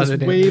That's a as lot this of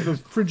damage. wave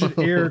of frigid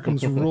air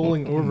comes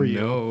rolling over you.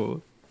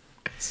 No.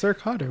 Sir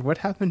Cotter, what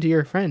happened to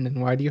your friend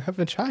and why do you have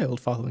a child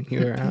following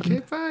you around?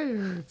 PK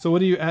fire. So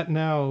what are you at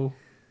now?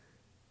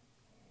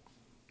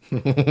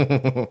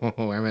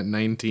 I'm at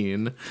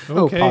 19.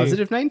 Oh, Okay.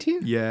 positive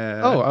 19?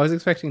 Yeah. Oh, I was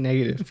expecting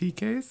negative.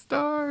 PK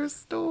Star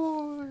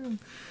Storm.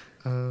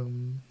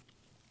 I'm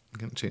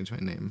gonna change my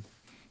name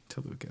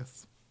to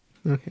Lucas.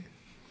 Okay.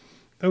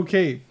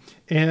 Okay.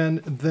 And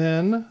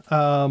then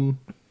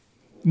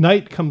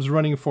Knight comes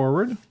running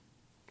forward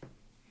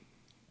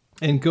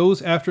and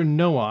goes after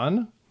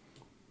Noan.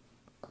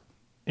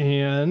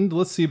 And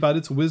let's see about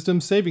its wisdom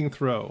saving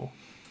throw.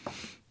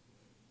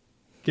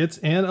 Gets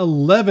an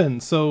 11,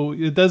 so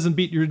it doesn't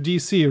beat your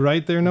DC,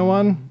 right there,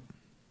 Noan?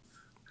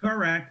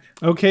 Correct.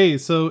 Okay,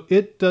 so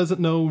it doesn't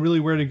know really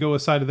where to go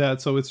aside of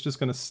that, so it's just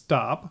going to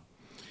stop.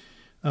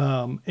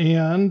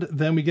 And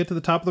then we get to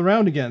the top of the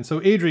round again. So,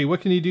 Adri,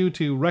 what can you do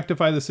to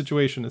rectify the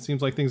situation? It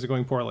seems like things are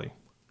going poorly.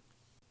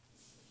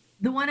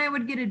 The one I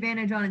would get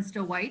advantage on is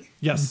still white.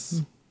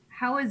 Yes.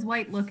 How is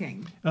white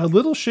looking? A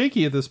little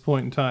shaky at this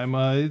point in time.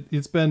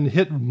 It's been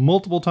hit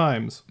multiple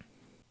times.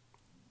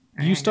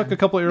 You stuck a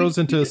couple arrows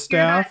You into hear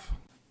staff.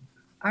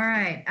 All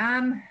right.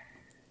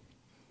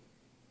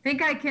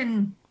 Think I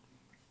can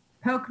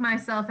poke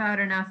myself out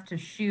enough to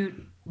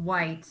shoot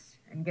white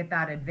and get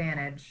that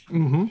advantage.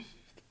 Mm-hmm.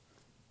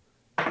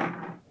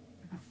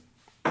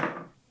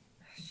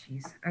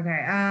 Jeez.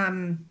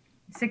 Okay.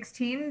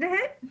 16 to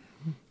hit.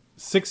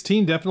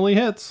 16 definitely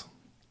hits.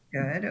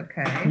 Good.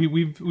 Okay.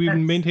 We've That's-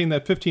 maintained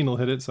that 15 will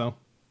hit it, so.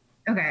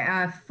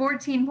 Okay.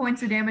 14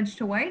 points of damage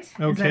to white. Is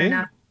that Okay.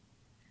 enough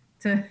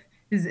to?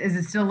 Is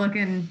it still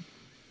looking?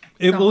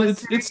 Well,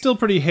 somewhat it's still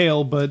pretty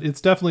hale, but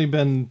it's definitely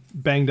been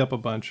banged up a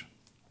bunch.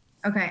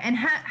 Okay. And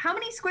how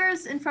many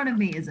squares in front of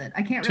me is it?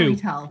 I can't really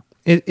 2. tell.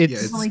 It's Yeah,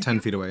 it's only 10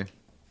 two? feet away.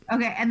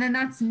 Okay, and then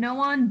that's no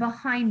one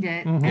behind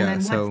it. Mhm. And Yeah, then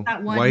what's so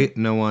that one? white,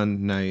 no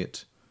one,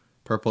 Knight.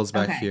 Purple's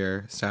back Okay.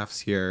 here.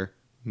 Staff's here.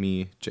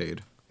 Me,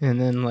 Jade. and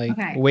then like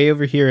Okay. way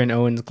over here in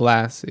Owen's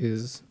glass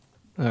is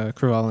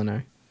Craval and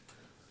I.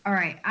 All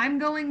right, I'm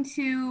going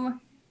to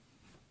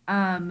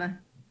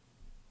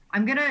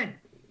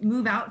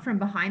move out from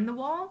behind the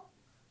wall.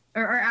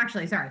 Or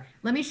actually, sorry.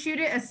 Let me shoot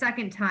it a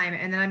second time,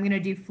 and then I'm going to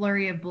do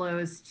flurry of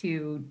blows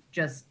to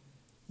just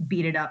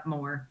beat it up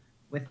more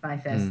with my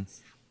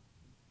fists.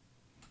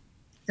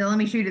 So let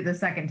me shoot it the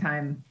second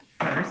time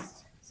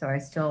first. So I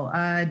still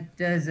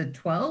does a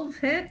 12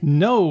 hit?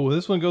 No,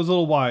 this one goes a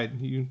little wide.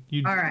 You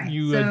All right,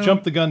 you so-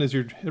 jump the gun as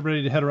you're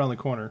ready to head around the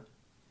corner.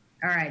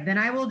 All right, then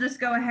I will just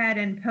go ahead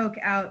and poke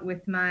out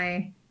with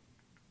my.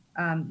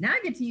 Now I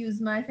get to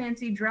use my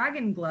fancy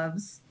dragon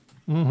gloves,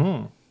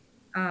 Mm-hmm.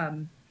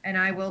 and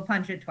I will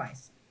punch it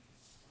twice.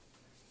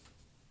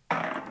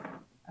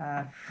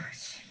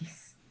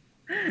 Jeez.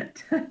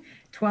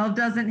 12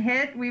 doesn't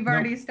hit. We've Nope.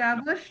 already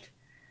established.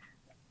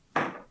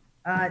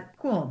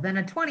 Cool. Then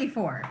a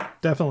 24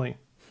 Definitely.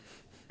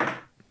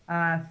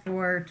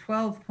 for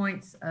 12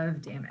 points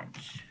of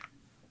damage,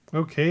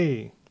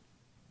 Okay.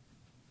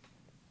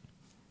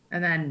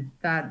 and then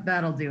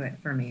that'll do it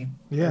for me.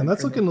 Yeah, and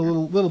that's For looking a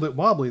little bit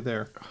wobbly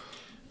there.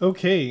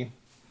 Okay.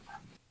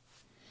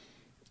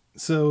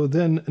 So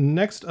then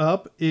next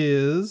up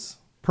is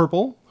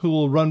Purple, who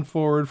will run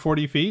forward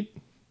 40 feet.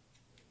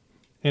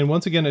 And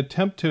once again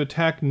attempt to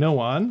attack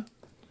Noan.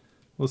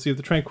 We'll see if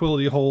the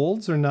tranquility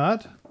holds or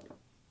not.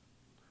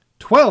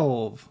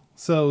 12.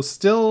 So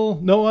still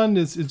Noan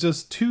is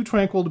just too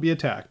tranquil to be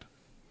attacked.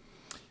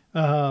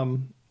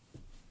 And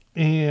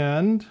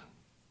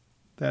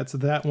that's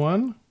that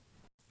one.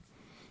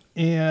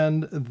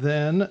 And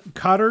then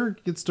Cotter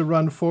gets to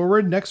run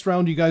forward. Next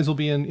round, you guys will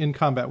be in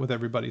combat with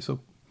everybody. So you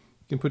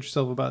can put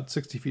yourself about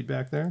 60 feet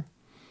back there.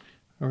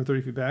 Or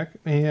 30 feet back.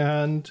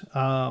 And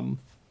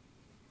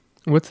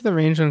What's the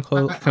range on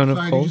Cone I'm of sorry,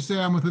 did you Cold? say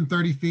I'm within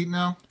 30 feet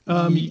now?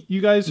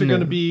 you guys are No. going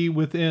to be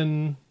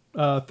within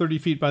 30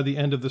 feet by the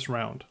end of this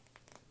round.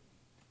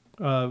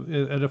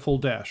 At a full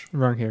dash.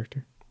 Wrong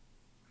character.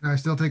 Can I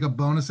still take a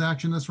bonus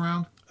action this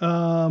round?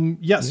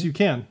 Yes, you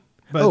can.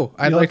 But Oh,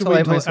 I'd you'll like have to wait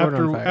light my until sword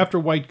on fire. after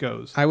white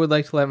goes. I would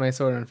like to light my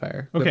sword on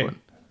fire. Good Okay. one.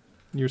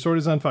 Your sword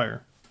is on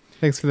fire.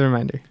 Thanks for the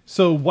reminder.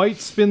 So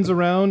white spins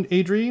around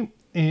Adri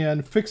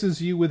and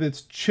fixes you with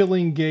its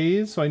chilling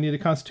gaze. So I need a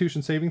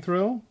Constitution saving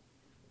throw.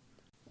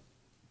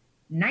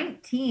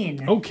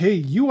 19. Okay,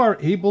 you are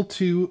able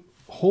to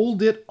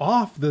hold it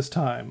off this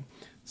time.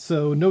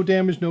 So no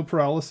damage, no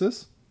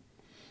paralysis.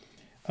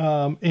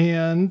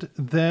 And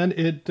then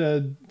it,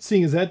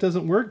 seeing as that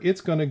doesn't work,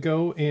 it's going to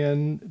go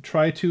and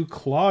try to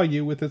claw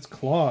you with its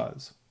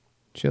claws.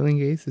 Chilling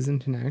Gaze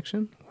isn't in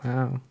action?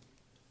 Wow.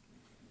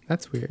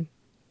 That's weird.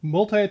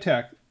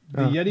 multi-attack.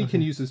 The Oh, Yeti can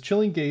okay. use his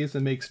chilling gaze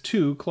and makes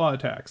 2 claw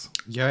attacks.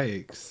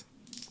 Yikes.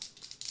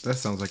 That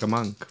sounds like a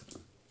monk.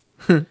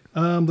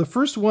 The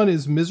first one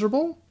is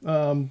miserable.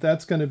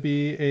 That's going to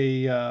be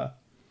a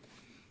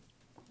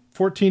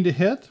 14 to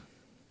hit,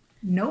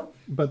 Nope.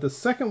 but the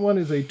second one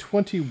is a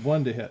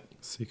 21 to hit.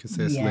 So you could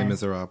say it's Yes. Les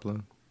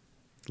Miserables.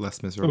 Less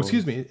Oh, miserable.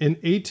 excuse me. An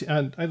 8.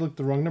 I looked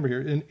the wrong number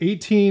here. An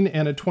 18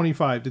 and a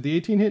 25. Did the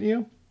 18 hit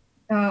you?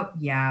 Oh,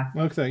 yeah.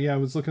 Okay, yeah, I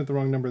was looking at the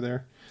wrong number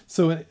there.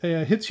 So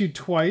it hits you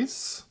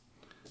twice.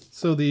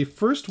 So the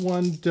first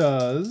one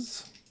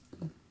does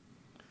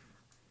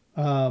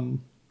 11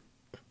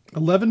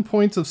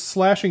 points of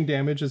slashing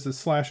damage as it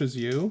slashes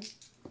you,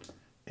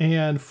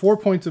 and 4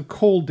 points of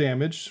cold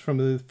damage from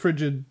the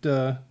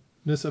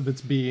frigidness of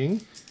its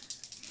being.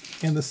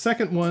 And the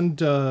second one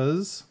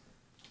does,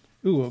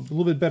 a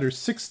little bit better,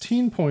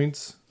 16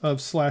 points of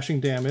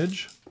slashing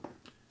damage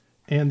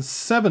and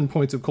 7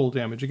 points of cold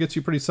damage. It gets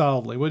you pretty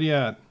solidly. What are you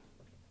at?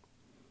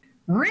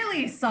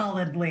 Really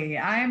solidly.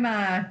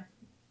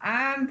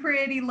 I'm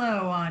pretty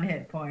low on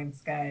hit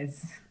points,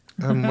 guys.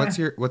 What's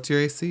your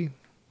AC?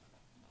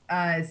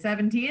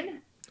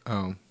 17?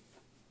 Oh.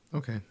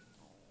 Okay.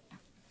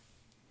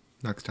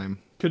 Next time.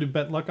 Could have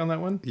bet luck on that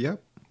one?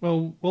 Yep.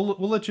 Well, we'll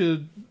let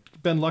you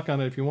bend luck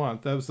on it if you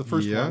want. That was the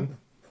first Yeah. one.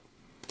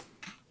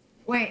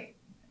 Wait.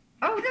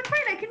 Oh, that's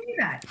right. I can do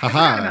that. I forgot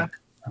Haha.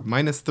 about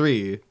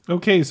 -3.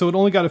 Okay, so it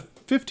only got a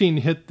 15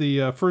 hit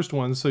the first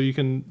one, so you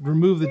can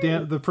remove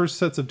the first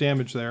sets of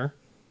damage there.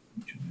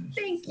 that.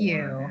 Thank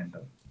you.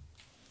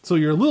 So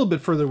you're a little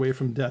bit further away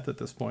from death at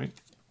this point.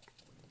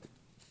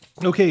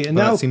 Okay, and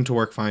But now that seemed to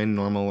work fine.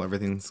 Normal.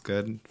 Everything's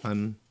good.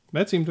 Fun.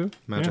 that seemed to.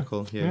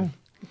 Magical. Yeah. Yeah.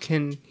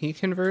 Can he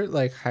convert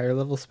like higher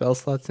level spell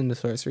slots into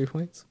sorcery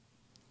points?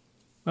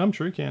 I'm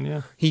sure you can,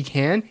 yeah. He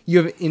can?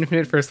 You have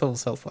infinite first level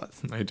spell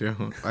slots. I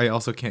do. I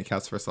also can't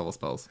cast first level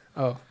spells.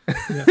 Oh. You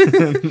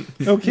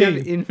have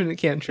Okay, infinite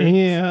cantrips.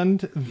 and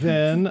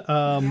then,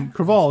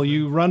 Craval,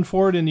 you run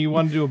forward and you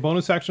want to do a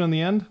bonus action on the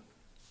end?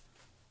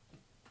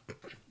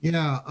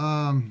 Yeah,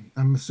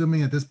 I'm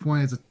assuming at this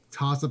point it's a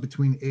toss up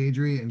between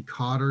Adri and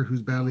Cotter,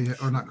 who's badly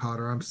hit, or not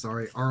Cotter. I'm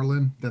sorry,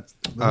 Arlen. That's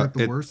like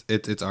the worst.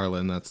 It's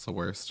Arlen. That's the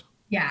worst.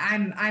 Yeah,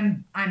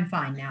 I'm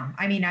fine now.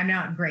 I mean, I'm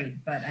not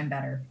great, but I'm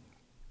better.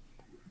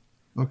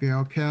 Okay,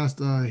 I'll cast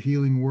a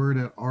healing word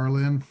at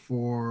Arlen at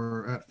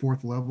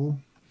 4th level.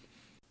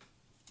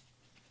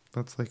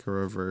 That's like a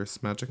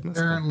reverse magic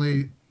missile.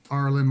 Apparently,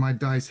 Arlen, my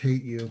dice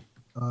hate you.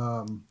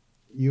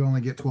 You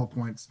only get 12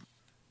 points.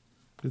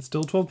 It's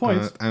still 12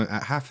 points. I'm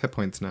at half hit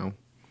points now.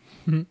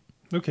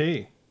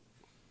 Okay.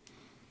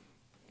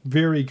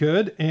 Very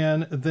good.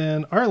 And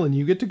then, Arlen,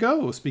 you get to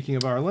go. Speaking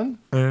of Arlen.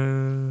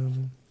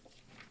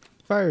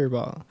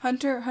 Fireball.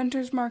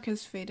 Hunter's mark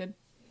has faded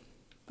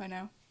by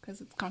now because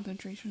it's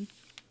concentration.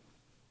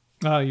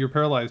 You're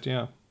paralyzed,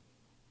 yeah.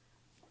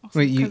 Also,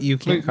 Wait, 'cause you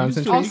can't Wait,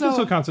 concentrate? You can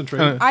still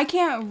concentrate. I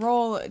can't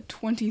roll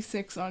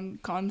 26 on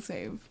con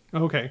save.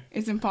 Okay.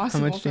 It's How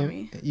impossible much for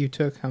damage? me. You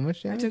took how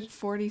much I damage? took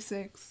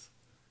 46,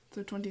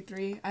 so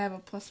 23. I have a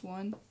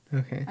 +1.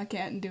 Okay. I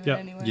can't do it Yep.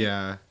 anyway.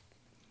 Yeah.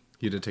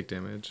 You did take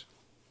damage.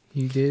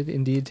 You did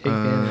indeed take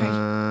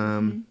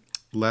damage.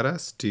 Let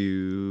us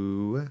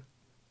do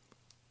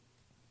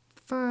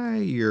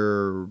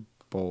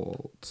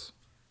firebolt.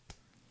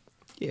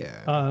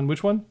 Yeah. On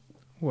which one?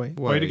 Wait.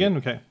 Wait again?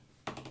 Okay.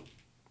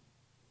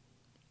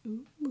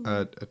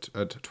 A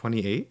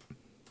 28.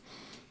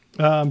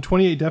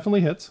 28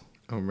 definitely hits.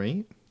 All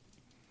right.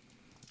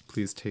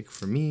 Please take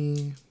for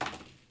me.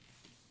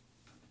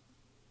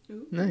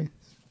 Nice.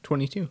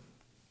 22.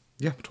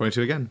 Yeah,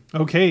 22 again.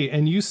 Okay,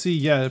 and you see,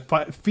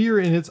 fear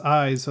in its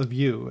eyes of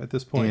you at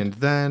this point. And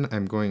then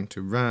I'm going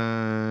to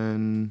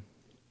run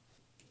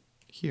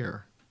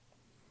here.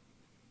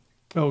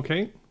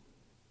 Okay.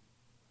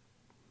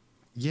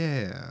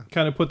 Yeah.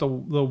 Kind of put the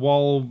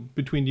wall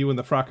between you and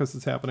the fracas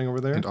that's happening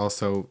over there. And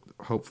also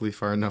hopefully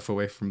far enough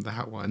away from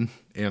that one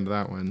and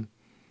that one.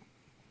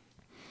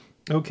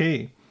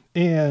 Okay.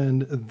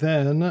 And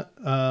then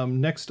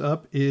next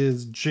up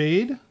is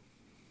Jade.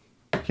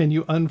 Can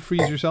you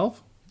unfreeze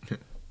yourself?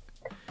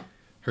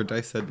 Her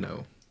dice said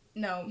no.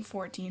 No,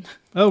 14.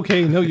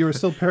 Okay, no, you were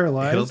still It'll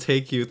paralyzed.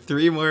 take you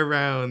 3 more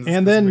rounds.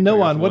 And then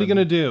Noan, what are you going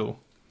to do?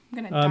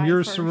 I'm gonna die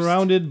You're first.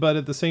 surrounded, but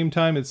at the same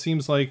time, it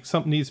seems like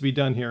something needs to be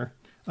done here.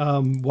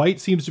 White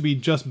seems to be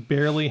just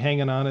barely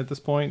hanging on at this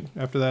point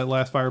after that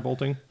last fire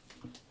bolting.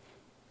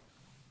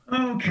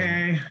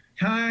 Okay,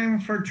 time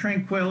for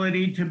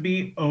tranquility to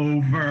be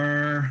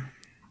over.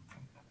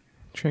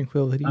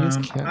 Tranquility is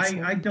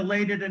canceled. I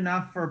delayed it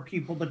enough for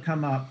people to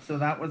come up, so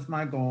that was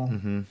my goal.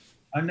 Mm-hmm.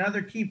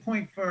 Another key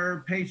point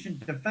for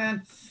patient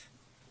defense.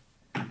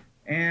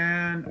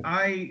 And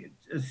I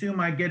assume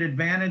I get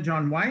advantage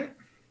on white.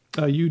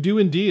 You do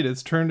indeed.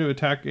 It's turn to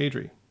attack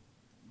Adri.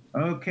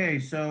 Okay,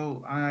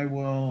 so I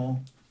will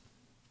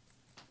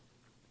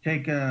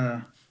take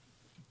a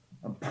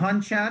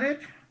punch at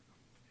it.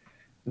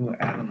 Ooh,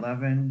 at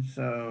 11,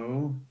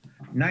 so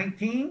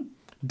 19.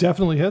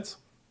 Definitely hits.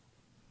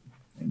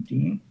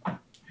 19.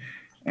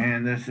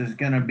 And this is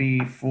going to be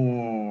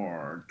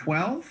for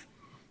 12.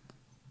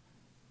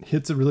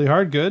 Hits it really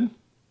hard. Good.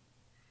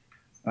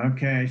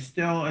 Okay, it's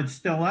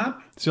still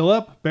up. Still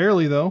up.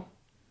 Barely, though.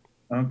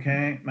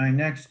 Okay, my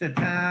next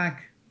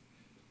attack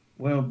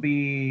will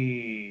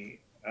be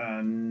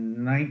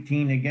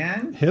 19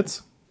 again,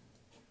 Hits.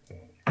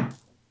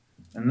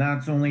 and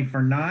that's only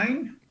for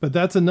 9. But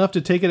that's enough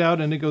to take it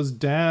out, and it goes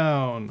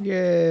down.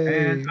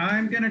 Yay. And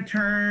I'm going to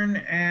turn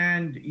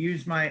and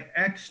use my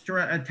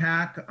extra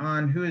attack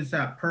on, who is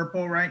that?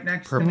 Purple right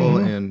next Purple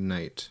to me? and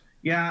Knight.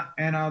 Yeah,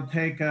 and I'll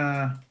take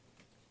a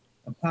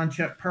punch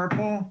at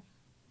Purple,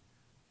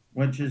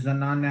 which is a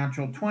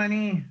non-natural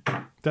 20,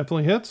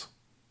 Definitely hits.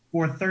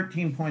 for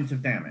 13 points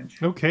of damage.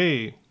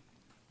 Okay.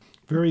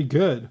 Very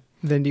good.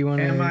 Then do you want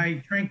And to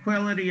my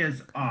tranquility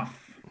is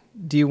off.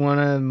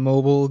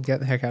 mobile get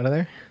the heck out of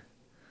there?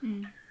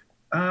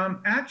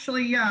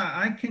 Actually, yeah,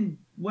 I can.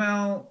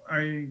 Well,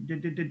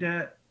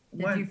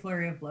 Did you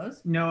flurry of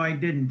blows? No, I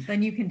didn't.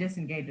 Then you can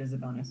disengage as a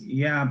bonus.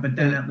 Yeah, but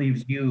then it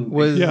leaves you.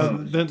 Was- Yeah,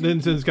 exposed.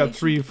 then it's got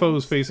 3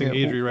 foes facing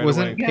Adri right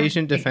wasn't away. Yeah.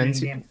 patient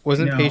defense? Yeah.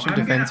 Wasn't No, patient I'm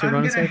defense gonna,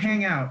 your bonus I'm gonna action?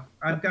 hang out.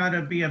 I've got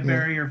to be a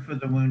barrier for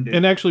the wounded.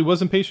 And actually,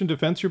 wasn't patient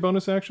defense your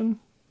bonus action?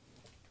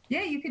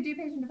 Yeah, you could do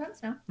patient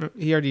defense now.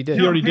 He already did.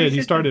 He already did. He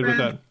patient started with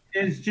defense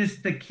that. Is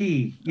just the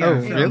key.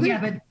 Oh, so- really? Yeah,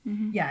 but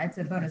yeah, it's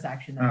a bonus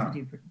action though, Oh.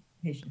 to do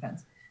patient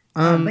defense.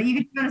 Um, But you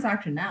can do bonus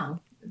action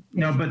now.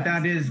 No, Patient but defense.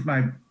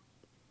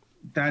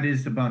 that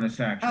is the bonus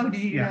action. Oh, did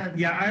you do Yeah, that?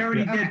 yeah. I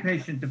already Okay. did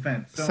patient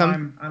defense, so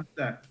Some- I'm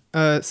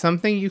set.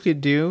 Something you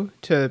could do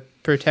to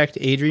protect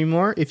Adri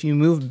more, if you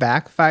move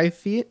back 5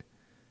 feet,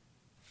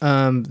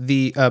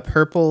 the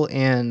purple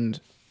and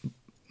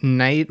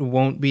Knight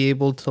won't be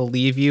able to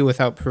leave you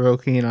without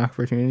provoking an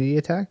opportunity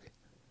attack.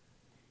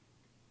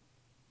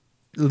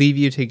 Leave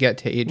you to get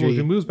to Adri. Well, if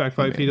he moves back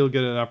 5 feet, he'll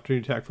get an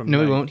opportunity attack from No,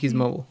 he Knight. won't. He's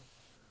mobile.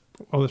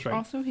 Oh, that's right.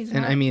 Also, he's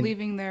And not I mean,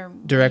 leaving their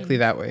Directly range.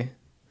 that way.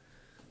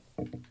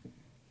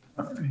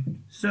 All right.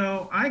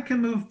 So I can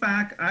move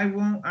back.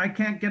 I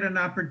can't get an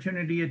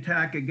opportunity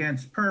attack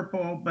against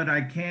purple, but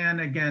I can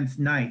against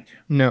Knight.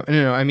 No.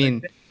 I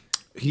mean,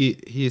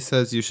 He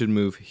says you should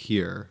move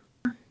here.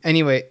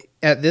 anyway,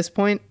 at this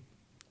point,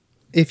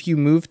 if you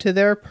move to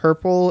there,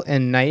 purple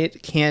and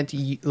Knight can't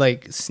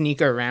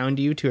sneak around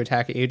you to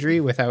attack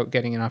Adri without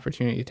getting an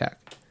opportunity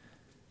attack.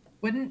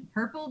 Wouldn't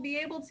purple be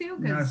able to?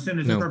 Now, as soon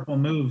as No. purple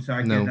moves,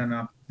 I No. get an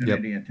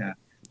opportunity attack.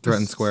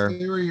 Threaten Just square.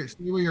 Stay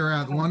where you're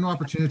at. One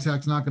opportunity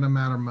attack's not going to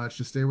matter much.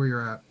 Just stay where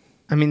you're at.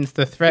 I mean, it's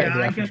the threat of Yeah,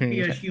 the I can opportunity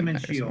be a attack that human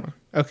matters shield. more.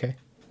 Okay.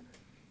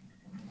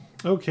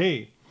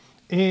 Okay.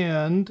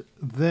 And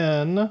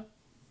then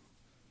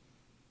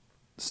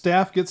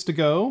Staff gets to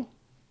go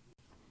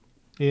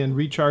and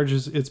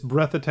recharges its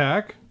breath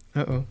attack.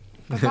 Uh-oh.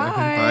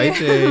 Bye,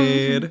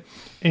 Jade.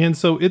 And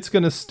so it's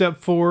going to step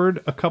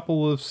forward a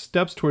couple of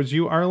steps towards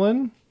you,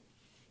 Arlen.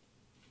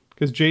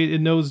 Because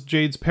it knows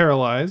Jade's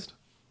paralyzed.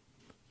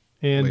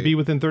 And Wait. be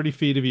within 30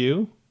 feet of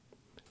you.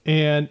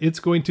 And it's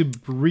going to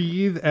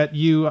breathe at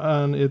you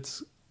on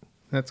its...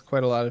 That's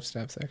quite a lot of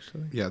steps,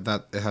 actually. Yeah,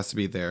 that it has to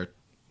be there.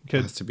 Okay,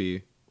 It has to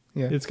be.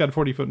 Yeah. it's got a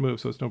 40-foot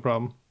move, so it's no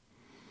problem.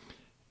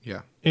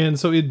 Yeah. And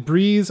so it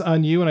breathes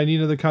on you, and I need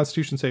another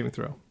Constitution saving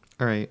throw.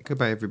 All right.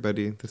 Goodbye,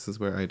 everybody. This is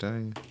where I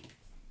die.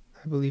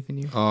 I believe in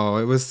you. Oh,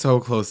 it was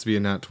so close to be a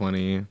nat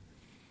 20.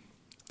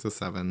 It's a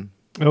 7.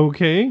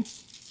 Okay. Wait,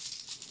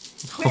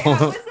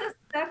 how is a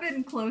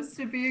 7 close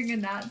to being a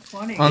nat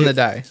 20? On the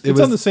die. It's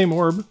on the same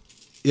orb.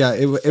 Yeah,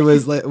 it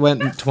was like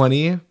went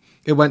 20.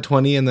 It went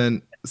 20 and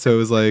then so it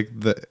was like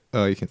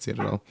oh, you can't see it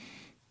at all.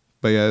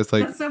 But yeah, it's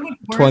like That's so much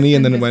worse 20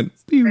 and than then it just went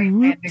straight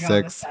landing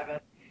on the 6. 7.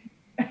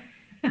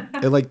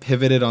 It like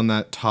pivoted on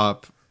that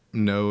top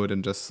node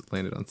and just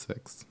landed on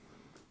 6.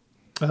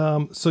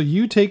 So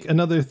you take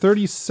another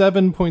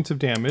 37 points of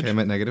damage. Okay, I'm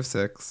at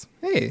 -6.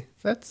 Hey,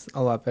 that's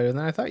a lot better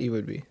than I thought you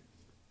would be.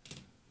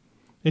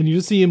 And you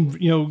just see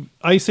him,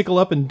 icicle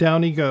up and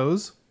down he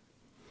goes.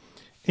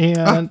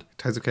 And,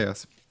 Tides of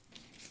Chaos.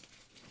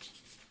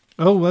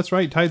 oh, that's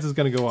right. Tides is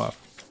going to go off.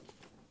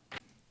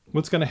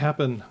 What's going to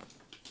happen?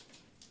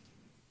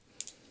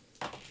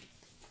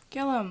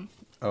 Kill him.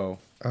 Oh.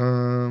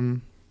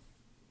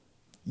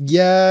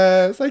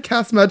 Yes, I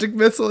cast Magic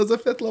Missile as a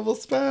 5th level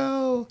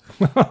spell.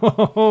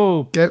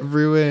 Oh, Get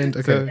ruined.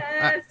 Okay.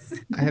 Yes.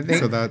 I think.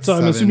 So that's so I'm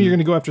 7. assuming you're going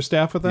to go after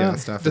Staff with Yeah, that?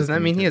 Staff Does is that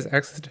gonna mean he hit. has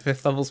access to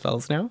 5th level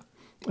spells now?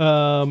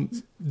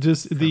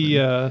 Just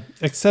the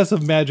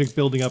excessive magic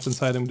building up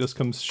inside him just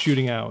comes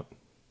shooting out.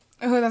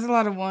 Oh, that's a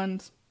lot of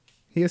ones.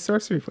 He has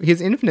sorcery. He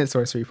has infinite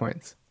sorcery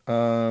points.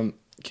 Can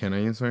I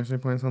use sorcery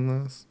points on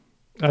this?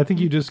 I think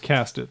you just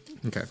cast it.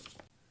 Okay.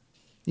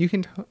 You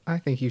can. I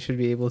think you should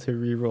be able to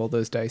re-roll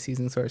those dice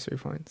using sorcery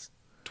points.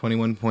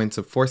 21 points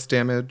of force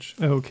damage.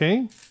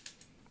 Okay.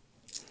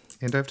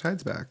 And I have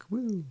Tides back.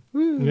 Woo.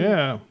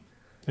 Yeah.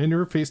 And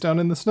you're face down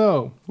in the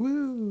snow.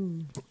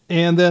 Woo.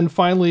 And then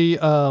finally,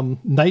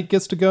 Knight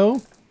gets to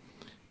go.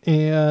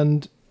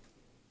 And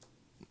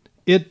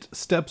it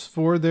steps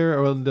forward there,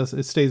 or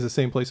it stays the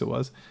same place it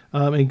was,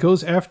 and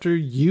goes after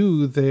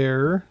you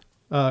there,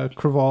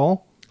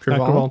 Craval.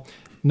 Craval?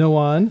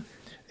 Noan.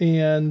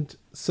 And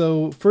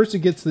so first it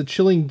gets the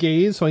chilling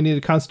gaze, so I need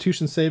a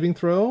Constitution saving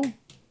throw.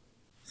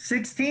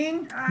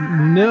 16?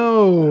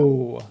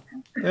 No,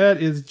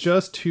 that is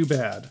just too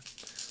bad.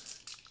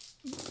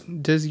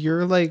 Does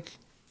your like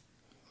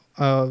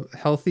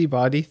healthy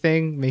body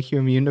thing make you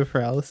immune to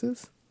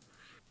paralysis?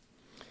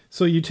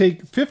 So you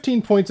take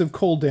 15 points of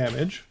cold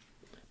damage,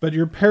 but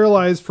you're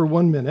paralyzed for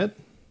 1 minute.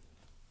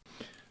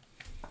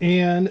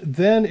 And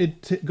then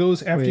it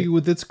goes after you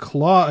with its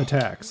claw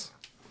attacks.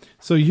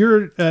 So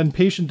you're in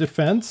patient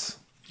defense.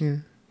 Yeah.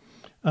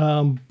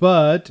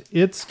 But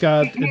it's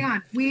got... Hang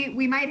on.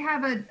 We might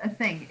have a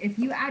thing. If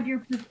you add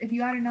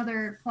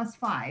another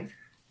 +5,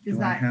 does Do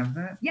that I have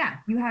that? Yeah,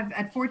 you have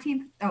at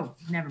 14. Oh,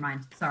 never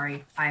mind.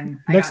 Sorry. I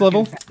Next got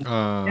level? too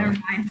excited. Never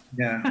mind.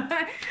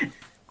 Yeah.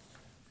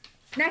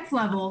 Next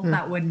level,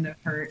 that wouldn't have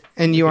hurt.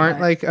 And you aren't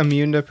But- like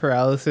immune to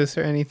paralysis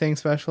or anything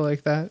special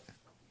like that?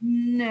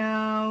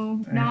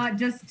 No, not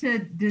just to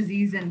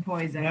disease and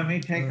poison. Let me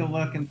take a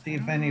look and see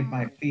if any of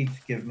my feats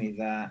give me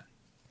that.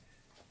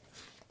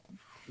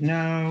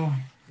 No.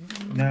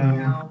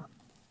 No.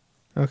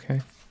 Okay.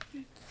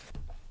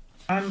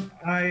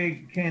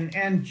 I can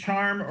end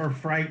charm or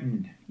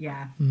frightened.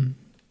 Yeah.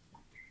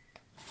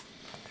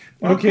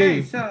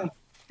 Okay. So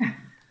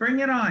bring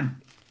it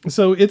on.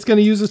 So it's going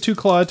to use its 2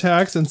 claw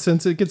attacks, and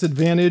since it gets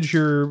advantage,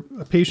 your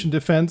patient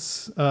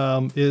defense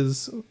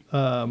is...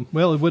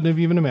 well, it wouldn't have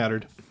even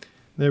mattered.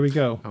 There we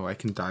go. Oh, I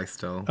can die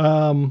still.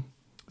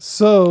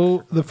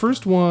 So the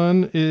first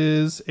one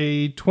is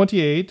a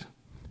 28,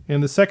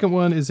 and the second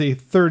one is a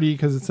 30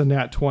 because it's a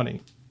nat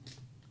 20.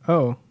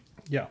 Oh.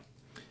 Yeah.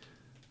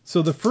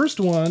 So the first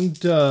one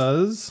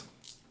does...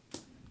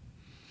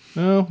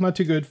 No, not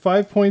too good.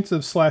 5 points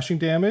of slashing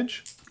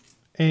damage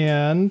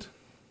and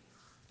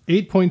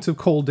 8 points of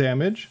cold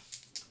damage.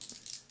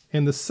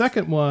 And the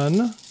second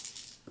one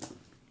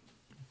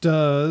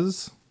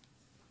does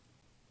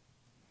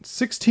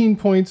 16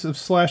 points of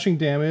slashing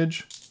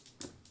damage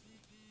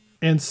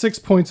and 6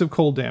 points of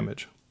cold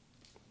damage.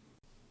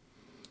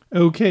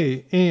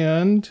 Okay,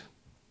 and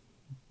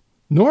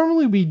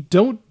normally we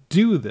don't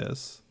do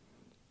this,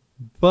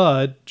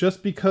 but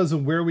just because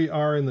of where we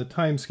are in the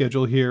time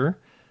schedule here,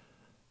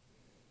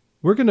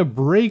 we're going to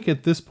break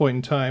at this point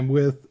in time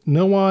with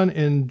Noan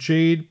and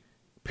Jade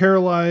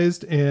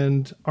paralyzed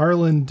and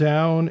Arlen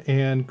down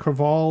and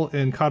Craval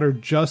and Cotter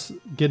just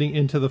getting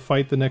into the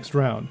fight the next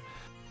round.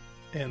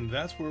 And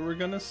that's where we're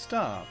going to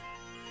stop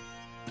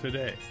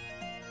today.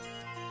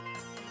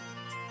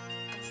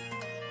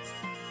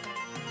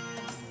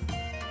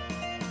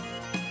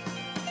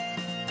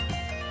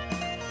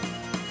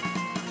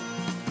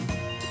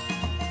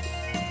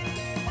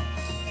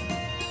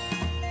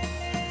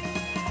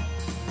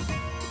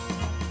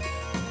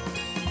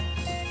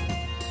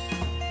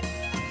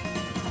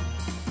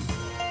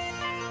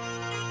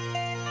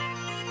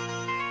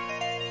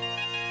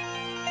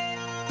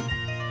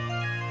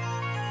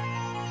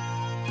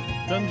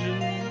 Dungeon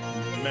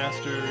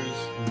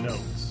Master's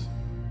Notes.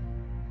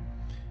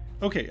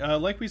 Okay,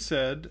 like we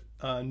said,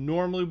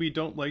 normally we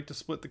don't like to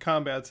split the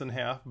combats in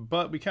half,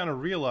 but we kind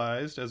of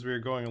realized as we were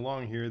going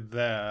along here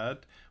that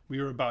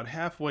we were about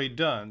halfway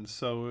done,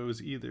 so it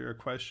was either a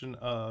question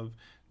of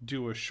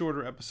do a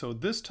shorter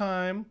episode this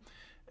time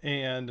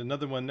and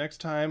another one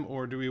next time,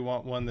 or do we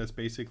want one that's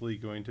basically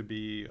going to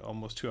be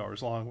almost 2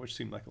 hours long, which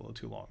seemed like a little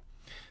too long.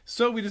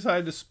 So we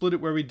decided to split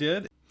it where we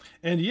did.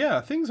 And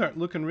yeah, things aren't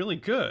looking really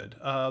good.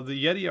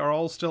 The Yeti are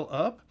all still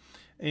up,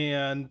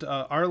 and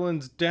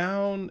Arlen's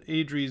down,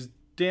 Adri's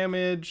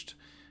damaged,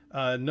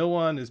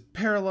 Noan is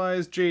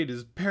paralyzed, Jade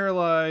is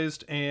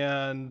paralyzed,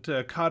 and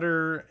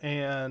Cotter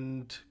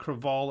and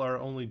Craval are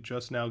only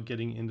just now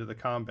getting into the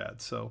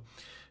combat. So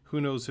who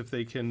knows if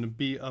they can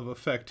be of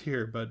effect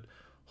here, but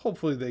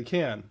hopefully they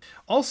can.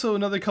 Also,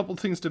 another couple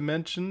things to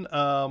mention.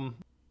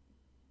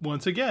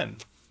 Once again,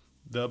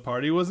 the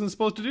party wasn't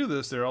supposed to do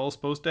this. They're all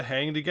supposed to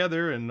hang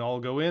together and all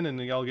go in and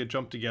they all get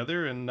jumped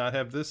together and not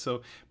have this.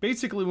 So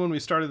basically when we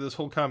started this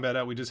whole combat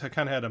out, we just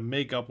kind of had to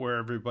make up where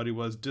everybody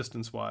was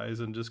distance-wise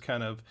and just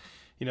kind of,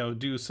 you know,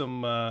 do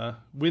some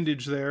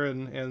windage there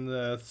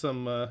and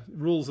some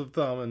rules of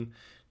thumb and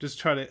just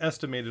try to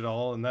estimate it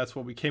all. And that's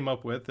what we came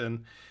up with.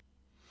 And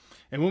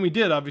when we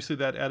did, obviously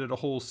that added a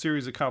whole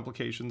series of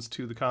complications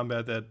to the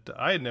combat that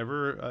I had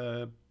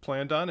never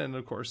planned on. And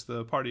of course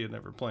the party had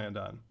never planned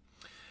on.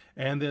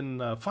 And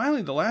then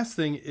finally, the last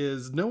thing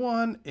is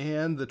Noan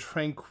and the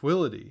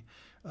Tranquility.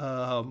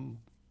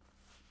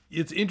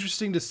 It's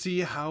interesting to see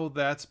how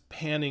that's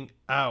panning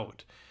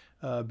out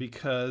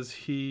because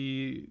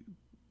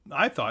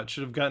I thought,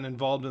 should have gotten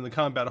involved in the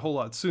combat a whole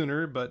lot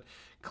sooner, but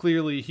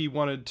clearly he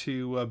wanted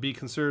to be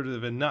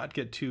conservative and not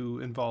get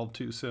too involved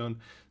too soon.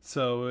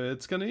 So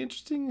it's going to be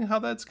interesting how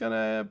that's going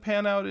to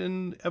pan out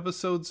in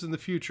episodes in the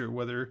future,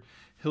 whether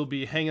he'll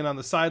be hanging on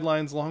the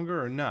sidelines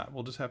longer or not.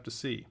 We'll just have to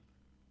see.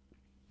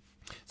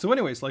 So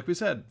anyways, like we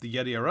said, the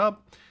Yeti are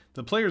up,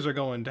 the players are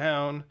going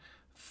down,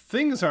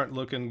 things aren't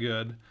looking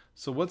good.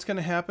 So what's going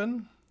to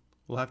happen?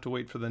 We'll have to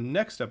wait for the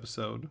next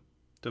episode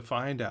to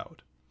find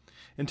out.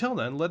 Until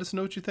then, let us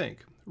know what you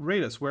think.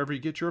 Rate us wherever you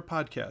get your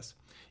podcasts.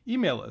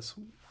 Email us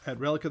at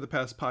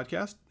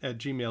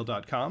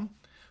relicofthepastpodcast@gmail.com.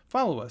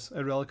 Follow us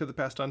at Relic of the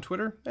Past on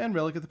Twitter and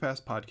Relic of the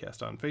Past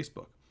Podcast on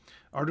Facebook.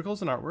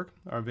 Articles and artwork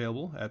are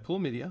available at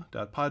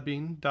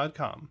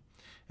poolmedia.podbean.com.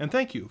 And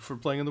thank you for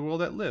playing in the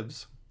world that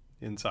lives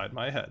inside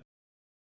my head.